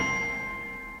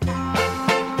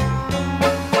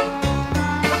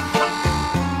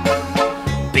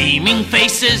 Beaming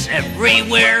faces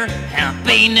everywhere,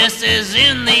 happiness is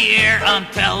in the air. I'm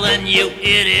telling you,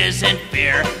 it isn't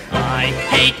fair. I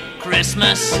hate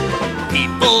Christmas.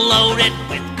 People load it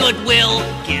with goodwill,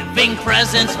 giving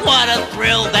presents, what a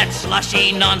thrill. That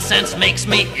slushy nonsense makes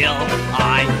me ill.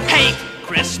 I hate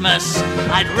Christmas.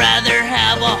 I'd rather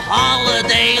have a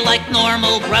holiday like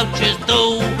normal grouches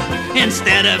do.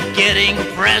 Instead of getting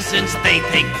presents, they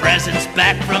take presents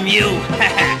back from you.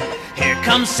 Here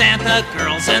comes Santa,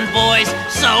 girls and boys.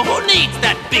 So who needs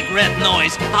that big red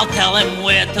noise? I'll tell him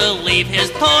where to leave his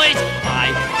toys.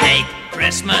 I hate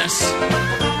Christmas.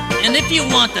 And if you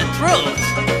want the truth,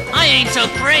 I ain't so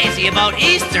crazy about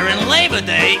Easter and Labor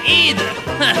Day either.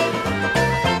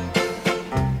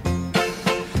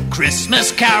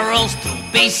 Christmas carols to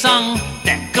be sung,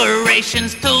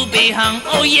 decorations to be hung.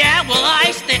 Oh yeah, well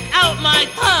I stick out my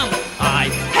tongue. I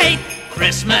hate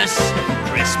Christmas.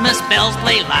 Christmas bells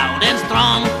play loud and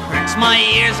strong, hurts my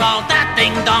ears all that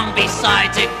ding dong.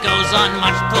 Besides, it goes on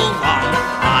much too long.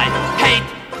 I hate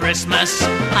Christmas.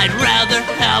 I'd rather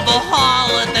have a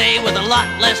holiday with a lot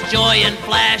less joy and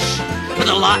flash, with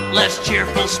a lot less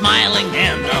cheerful smiling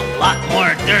and a lot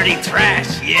more dirty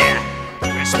trash. Yeah,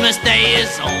 Christmas Day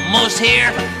is almost here.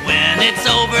 When it's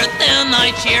over, then I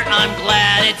cheer. I'm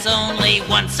glad it's only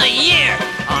once a year.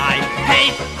 I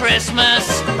hate Christmas.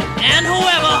 And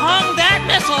whoever hung that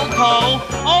mistletoe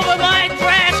over my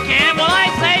trash can, well, I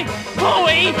say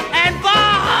hooey and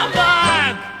bah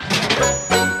humbug!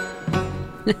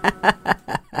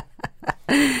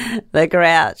 The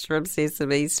Grouch from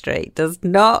Sesame Street does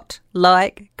not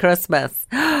like Christmas.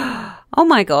 Oh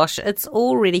my gosh, it's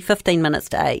already 15 minutes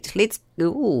to 8.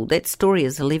 That story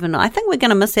is 11. I think we're going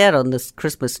to miss out on this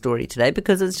Christmas story today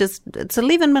because it's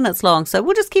 11 minutes long. So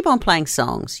we'll just keep on playing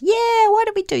songs. Yeah, why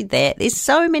don't we do that? There's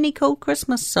so many cool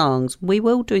Christmas songs. We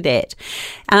will do that.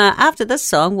 After this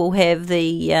song, we'll have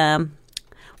the,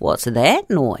 what's that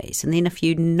noise? And then if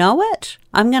you know it,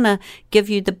 I'm going to give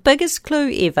you the biggest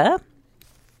clue ever.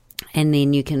 And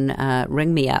then you can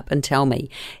ring me up and tell me.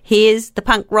 Here's the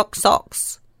Punk Rock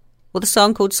Socks with a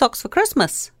song called Socks for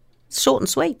Christmas. It's short and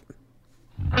sweet.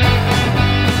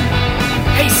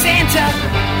 Hey Santa,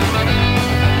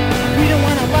 we don't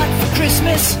want a lot for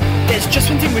Christmas. There's just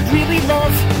one thing we'd really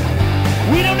love.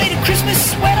 We don't need a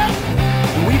Christmas sweater.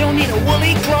 We don't need a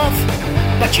woolly glove.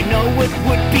 But you know what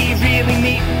would be really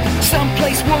neat?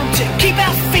 Someplace warm to keep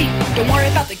our feet. Don't worry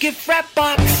about the gift wrap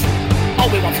box. All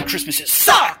we want for Christmas is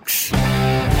socks.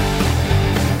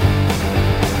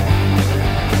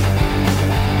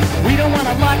 We don't want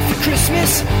a lot for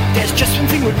Christmas. There's just one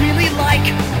thing we'd really like.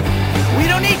 We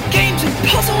don't need games and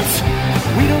puzzles.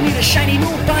 We don't need a shiny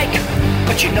new bike.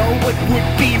 But you know what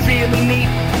would be really neat?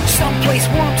 Someplace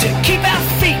warm to keep our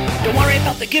feet. Don't worry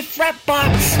about the gift wrap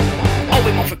box. All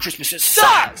we want for Christmas is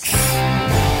socks.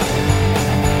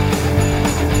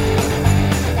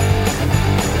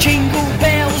 Jingle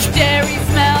bells, dairy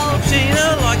smell.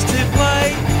 Gina likes to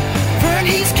play.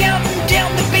 Bernie's counting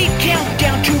down the beat,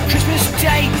 countdown to Christmas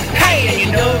Day. Hey, and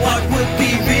you know what would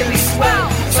be really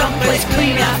swell? Someplace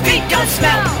clean, our feet don't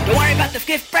smell. Don't worry about the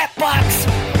gift wrap box.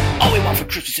 All we want for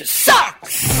Christmas is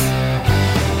socks.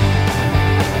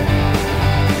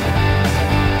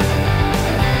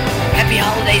 Happy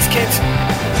holidays, kids.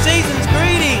 Season's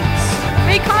greetings.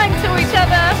 Be kind to each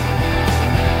other.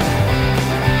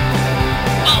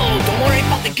 Oh, don't worry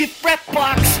about the gift wrap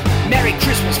box. Merry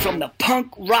Christmas from the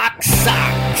Punk Rock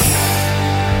Socks.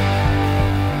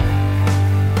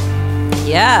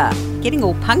 Yeah, getting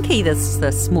all punky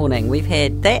this morning. We've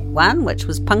had that one, which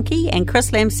was punky, and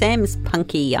Chris Lamb Sam's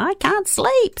punky I Can't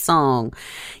Sleep song.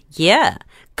 Yeah,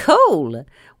 cool.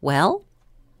 Well,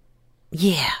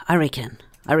 yeah, I reckon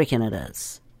it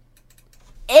is.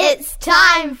 It's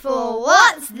time for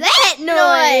What's That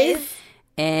Noise?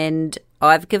 And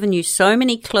I've given you so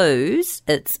many clues.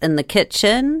 It's in the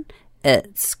kitchen.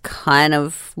 It's kind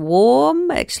of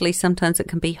warm. Actually, sometimes it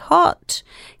can be hot.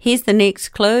 Here's the next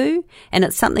clue. And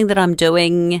it's something that I'm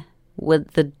doing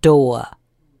with the door.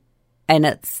 And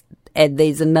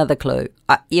there's another clue.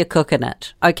 You're cooking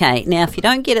it. Okay, now if you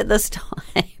don't get it this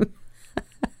time,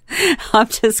 I'm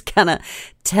just going to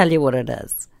tell you what it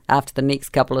is after the next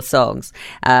couple of songs.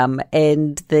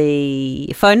 And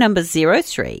the phone number is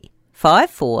 03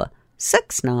 54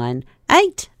 69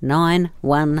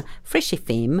 891 Fresh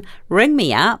FM. Ring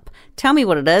me up, tell me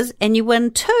what it is, and you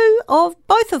win 2 of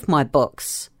both of my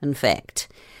books, in fact.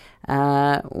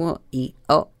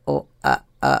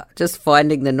 Just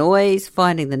finding the noise.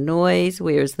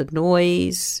 Where is the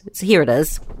noise? Here it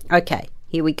is. Okay,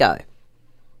 here we go.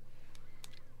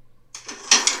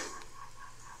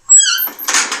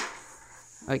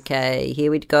 Okay, here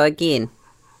we go again.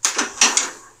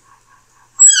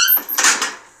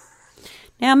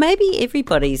 Now, maybe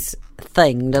everybody's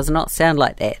thing does not sound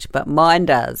like that, but mine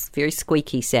does. Very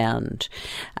squeaky sound.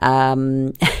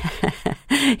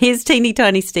 Here's Teeny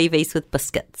Tiny Steve East with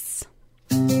Biscuits.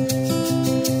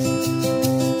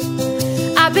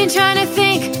 I've been trying to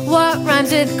think what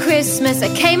rhymes with Christmas.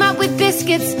 I came up with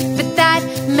biscuits, but that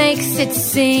makes it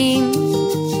seem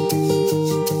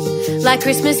like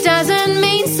Christmas doesn't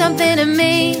mean something to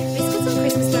me. Biscuits and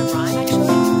Christmas don't rhyme, actually.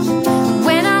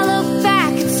 When I look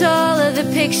back at all of the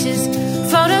pictures,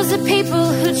 photos of people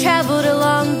who travelled a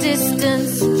long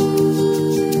distance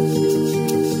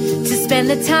to spend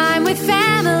the time with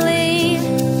family,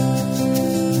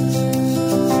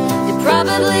 it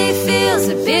probably feels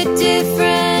a bit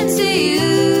different to you.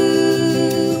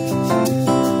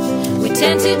 We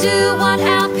tend to do what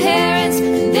our parents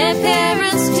and their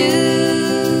parents do,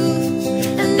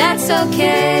 and that's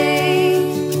okay,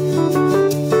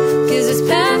 'cause it's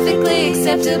perfectly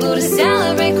acceptable to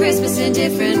celebrate Christmas in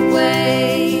different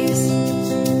ways.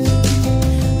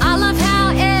 I love how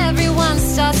everyone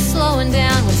starts slowing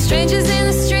down when strangers in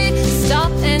the street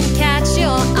stop and catch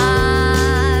your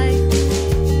eye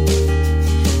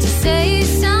to say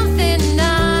something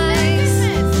nice.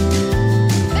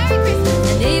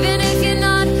 And even if you're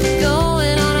not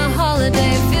going on a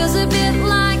holiday, it feels a bit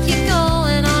like you're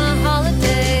going on a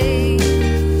holiday.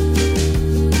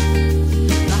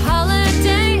 A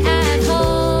holiday at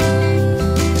home.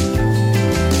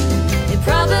 It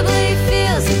probably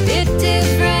feels a bit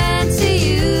different to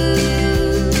you.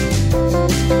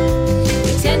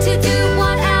 We tend to do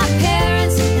what our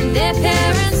parents and their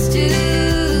parents do,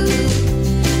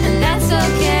 and that's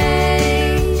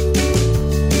okay,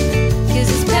 'cause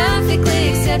it's perfectly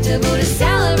acceptable to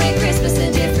celebrate Christmas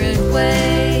in different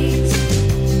ways.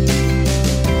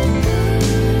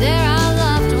 There are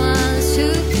loved ones who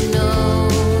can no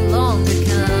longer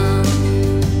come,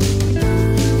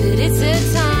 but it's a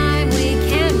time we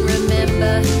can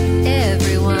remember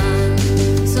everyone.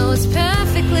 So it's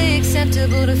perfectly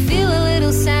acceptable to feel a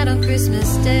little sad on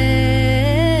Christmas Day.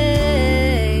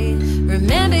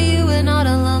 Remember, you are not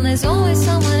alone, there's always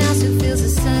someone else who feels the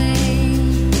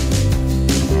same.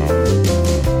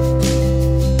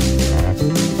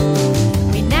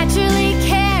 We naturally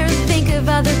care and think of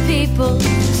other people.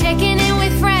 Checking in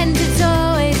with friends, it's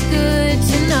always good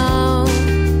to know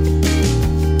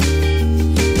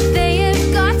they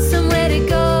have got somewhere to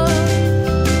go.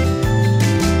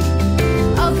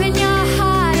 Open your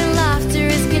heart and laughter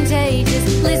is contagious.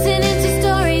 Listening to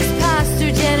stories passed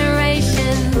through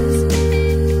generations.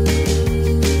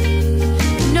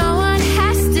 No one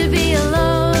has to be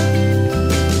alone.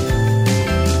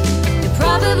 It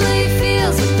probably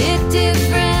feels a bit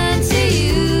different to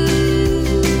you.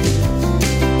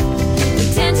 We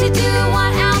tend to do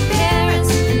what our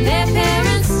parents and their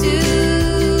parents do,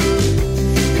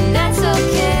 and that's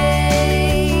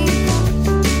okay,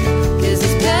 'cause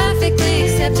it's perfectly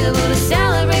acceptable to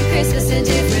celebrate Christmas in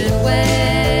different ways.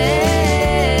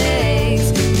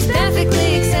 It's perfectly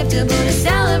acceptable to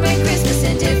celebrate Christmas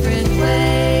in different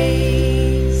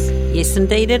ways. Yes,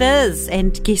 indeed it is.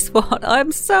 And guess what?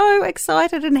 I'm so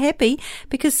excited and happy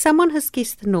because someone has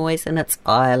guessed the noise, and it's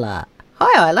Isla.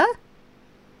 Hi, Isla.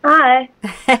 Hi.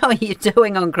 How are you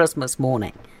doing on Christmas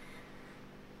morning?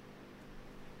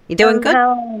 You doing good?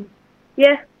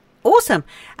 Yeah. Awesome.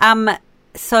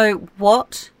 So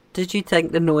what did you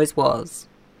think the noise was?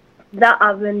 The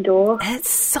oven door. It's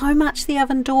so much the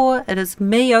oven door. It is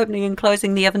me opening and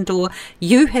closing the oven door.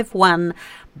 You have won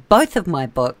both of my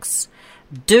books,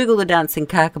 Dougal the Dancing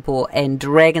Kakapo and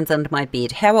Dragons Under My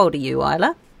Bed. How old are you,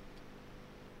 Isla?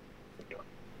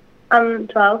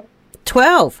 12.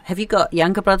 12. Have you got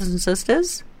younger brothers and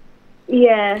sisters?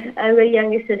 Yeah, I have a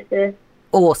younger sister.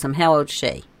 Awesome. How old is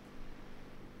she?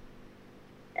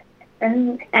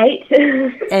 8.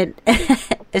 And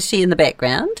is she in the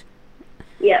background?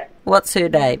 Yeah. What's her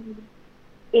name?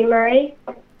 Emery.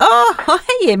 Oh,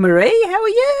 hi, Emery. How are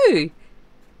you?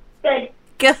 Good.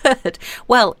 Good.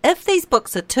 Well, if these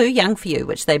books are too young for you,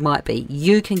 which they might be,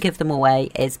 you can give them away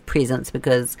as presents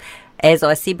because, as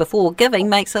I said before, giving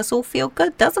makes us all feel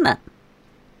good, doesn't it?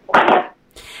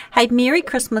 Hey, Merry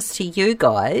Christmas to you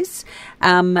guys.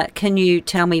 Can you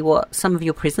tell me what some of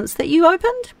your presents that you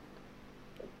opened?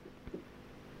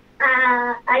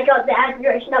 I got the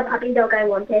aspirational puppy dog I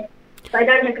wanted, so I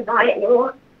don't have to buy it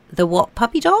anymore. The what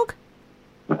puppy dog?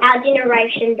 Our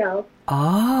generation dog.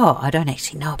 Oh, I don't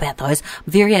actually know about those.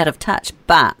 I'm very out of touch,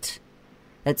 but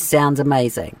it sounds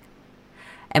amazing.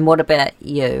 And what about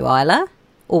you, Isla?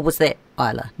 Or was that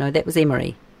Isla? No, that was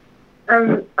Emery.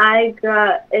 I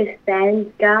got a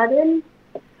sand garden.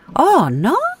 Oh,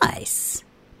 nice.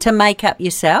 To make up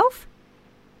yourself?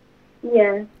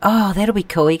 Yeah. Oh, that'll be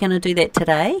cool. Are you going to do that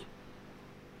today?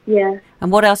 Yeah.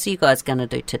 And what else are you guys going to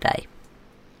do today?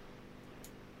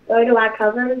 Go to our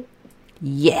cousins.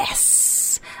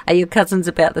 Yes. Are your cousins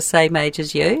about the same age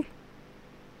as you?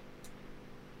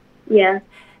 Yeah.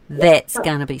 That's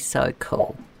going to be so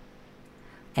cool.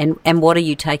 And what are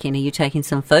you taking? Are you taking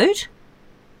some food?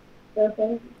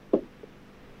 Okay.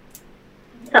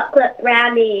 Chocolate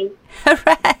brownie.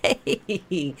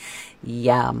 Hooray!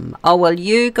 Yum. Oh, well,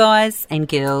 you guys and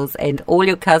girls and all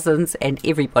your cousins and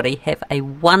everybody have a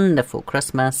wonderful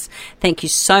Christmas. Thank you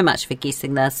so much for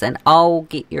guessing this, and I'll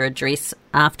get your address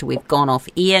after we've gone off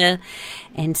air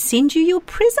and send you your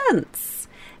presents.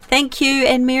 Thank you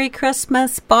and Merry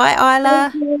Christmas. Bye,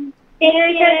 Isla.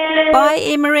 Bye,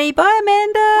 Emery. Bye,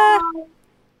 Amanda.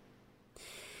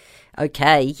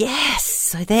 Okay, yes.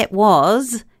 So that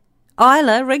was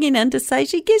Isla ringing in to say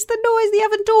she guessed the noise, the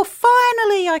oven door.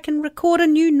 Finally, I can record a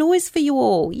new noise for you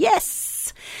all.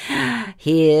 Yes.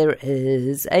 Here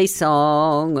is a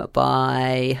song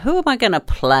by, who am I going to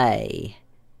play?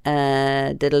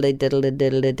 Diddly, diddly,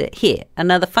 diddly, diddly. Here,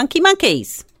 another Funky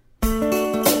Monkeys.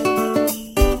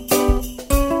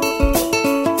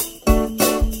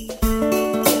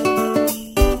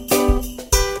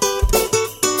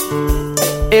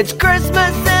 It's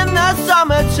Christmas in the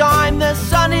summertime, the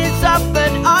sun is up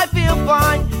and I feel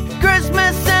fine.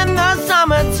 Christmas in the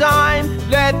summertime,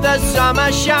 let the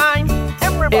summer shine.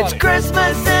 Everybody. It's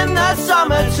Christmas in the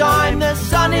summertime, the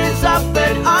sun is up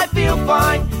and I feel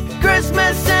fine.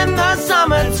 Christmas in the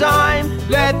summertime,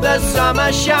 let the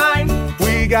summer shine.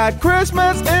 We got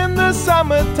Christmas in the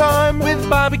summertime with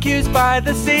barbecues by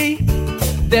the sea.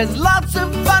 There's lots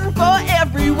of fun for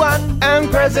everyone and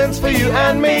presents for you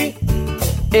and me.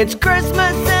 It's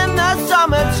Christmas in the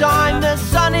summertime, the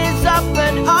sun is up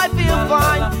and I feel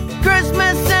fine.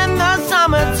 Christmas in the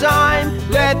summertime,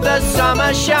 let the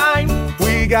summer shine.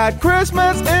 We got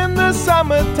Christmas in the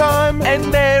summertime,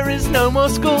 and there is no more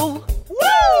school.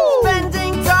 Woo!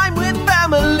 Spending time with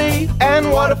family and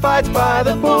water fights by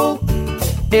the pool.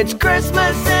 It's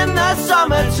Christmas in the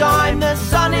summertime, the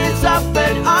sun is up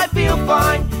and I feel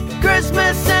fine.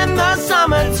 Christmas in the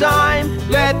summertime,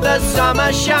 let the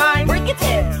summer shine. Break it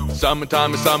down.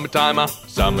 Summertime is summertime,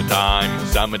 summertime,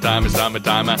 summertime is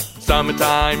summertime,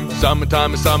 summertime,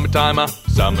 summertime is summertime,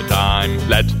 summertime,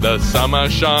 let the summer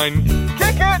shine.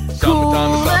 Kick it! Cool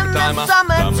in the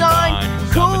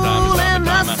summertime, cool in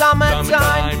the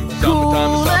summertime,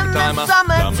 cool in the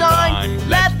summertime,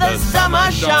 let the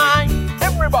summer shine.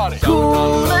 Everybody!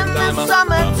 Cool in the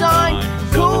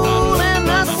summertime, cool in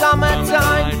the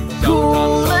summertime,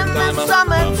 cool in the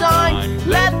summertime,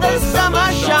 let the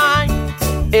summer shine.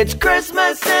 It's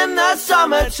Christmas in the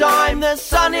summertime, the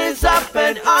sun is up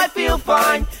and I feel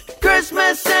fine.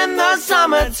 Christmas in the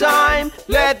summertime,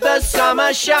 let the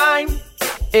summer shine.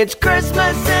 It's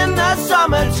Christmas in the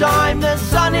summertime, the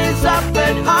sun is up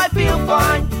and I feel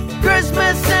fine.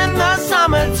 Christmas in the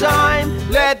summertime,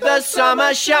 let the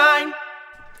summer shine.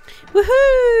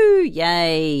 Woohoo!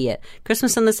 Yay!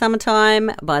 Christmas in the Summertime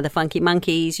by the Funky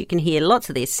Monkeys. You can hear lots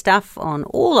of their stuff on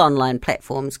all online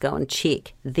platforms. Go and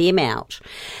check them out.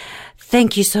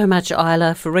 Thank you so much,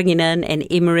 Isla, for ringing in, and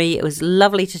Emery. It was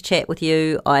lovely to chat with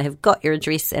you. I have got your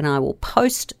address and I will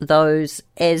post those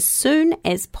as soon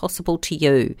as possible to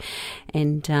you.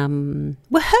 And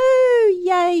woohoo!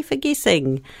 Yay for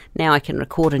guessing. Now I can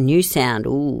record a new sound.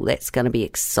 Ooh, that's going to be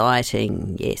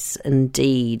exciting. Yes,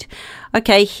 indeed.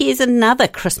 Okay, here's another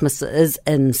Christmas is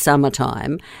in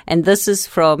Summertime, and this is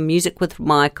from Music with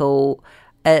Michael.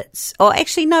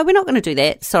 Actually, no, we're not going to do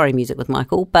that. Sorry, Music with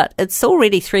Michael, but it's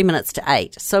already 3 minutes to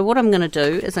 8. So what I'm going to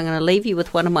do is I'm going to leave you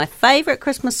with one of my favourite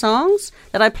Christmas songs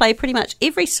that I play pretty much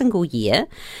every single year,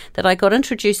 that I got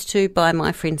introduced to by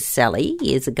my friend Sally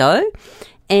years ago.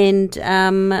 And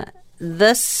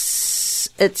it's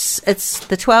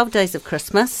the 12 Days of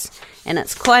Christmas, and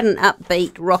it's quite an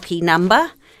upbeat, rocky number.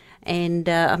 And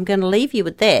I'm going to leave you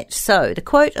with that. So the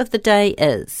quote of the day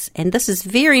is, and this is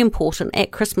very important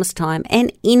at Christmas time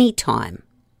and any time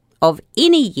of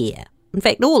any year, in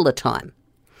fact all the time.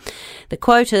 The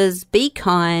quote is, be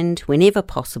kind whenever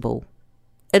possible.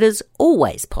 It is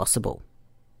always possible.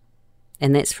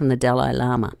 And that's from the Dalai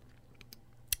Lama,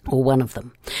 or one of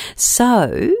them.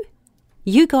 So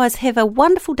You guys have a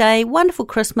wonderful day, wonderful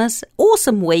Christmas,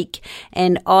 awesome week,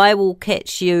 and I will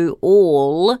catch you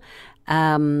all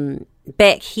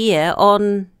back here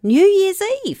on New Year's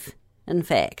Eve, in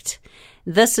fact.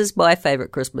 This is my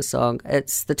favourite Christmas song.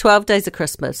 It's The 12 Days of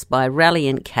Christmas by Rally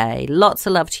and Kay. Lots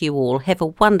of love to you all. Have a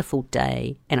wonderful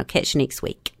day, and I'll catch you next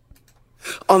week.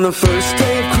 On the first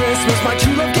day of Christmas, my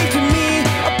true love gave to me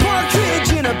a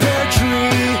partridge in a pear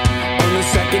tree. On the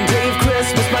second day of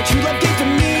Christmas, my true love gave to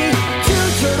me 2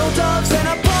 turtle doves and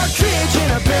a partridge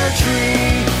in a pear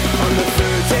tree. On the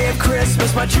third day of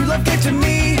Christmas, my true love gave to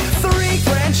me 3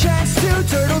 French hens, 2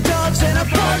 turtle doves and a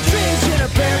partridge in a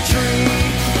pear tree.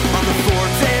 On the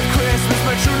fourth day of Christmas,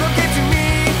 my true love gave to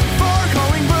me 4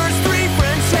 calling birds, 3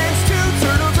 French hens, 2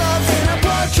 turtle doves and a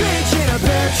partridge in a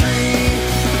pear tree.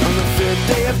 On the fifth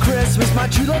day of Christmas, my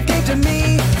true love gave to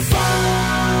me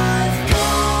 5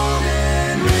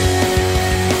 golden rings,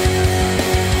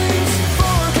 4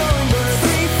 calling birds,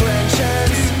 3 French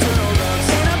hens, 2 turtle doves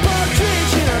and a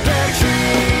partridge in a pear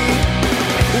tree.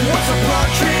 What's a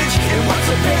partridge and what's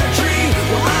a pear tree?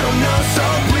 Well, I don't know, so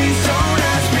please don't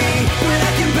ask me. But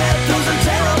I can bet those are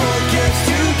terrible gifts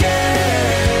to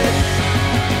get.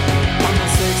 On the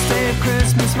sixth day of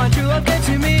Christmas, my true love gave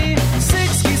to me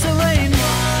 6 geese a laying,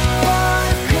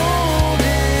 5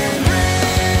 golden rings,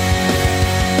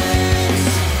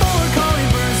 4 calling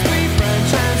birds, 3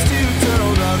 French hens, 2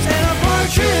 turtle doves and a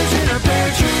partridge in a pear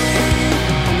tree.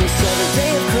 On the seventh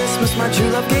day of Christmas, my true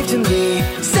love gave to me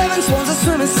 7 swans a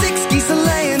swimming, 6 geese a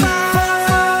laying,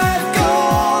 5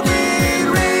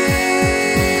 golden rings,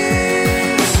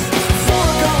 4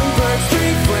 calling birds,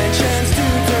 3 French hens, 2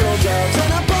 turtle doves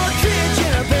and a partridge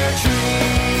in a pear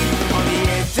tree. On the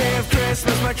 8th day of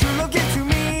Christmas, my true love gave to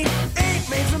me 8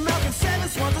 maids of milk and 7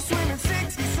 swans a swimming,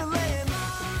 6 geese a laying.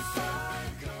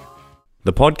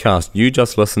 The podcast you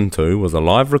just listened to was a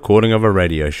live recording of a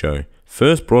radio show,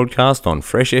 first broadcast on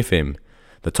Fresh FM,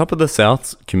 the top of the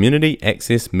South's community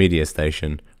access media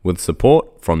station, with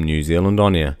support from New Zealand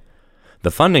On Air.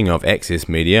 The funding of Access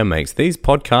Media makes these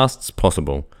podcasts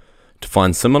possible. To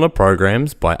find similar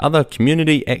programs by other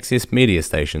community access media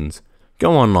stations,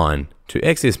 go online to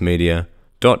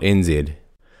accessmedia.nz.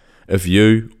 If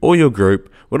you or your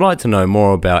group would like to know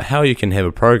more about how you can have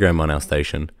a program on our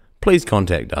station, please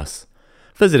contact us.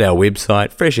 Visit our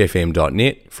website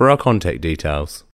freshfm.net for our contact details.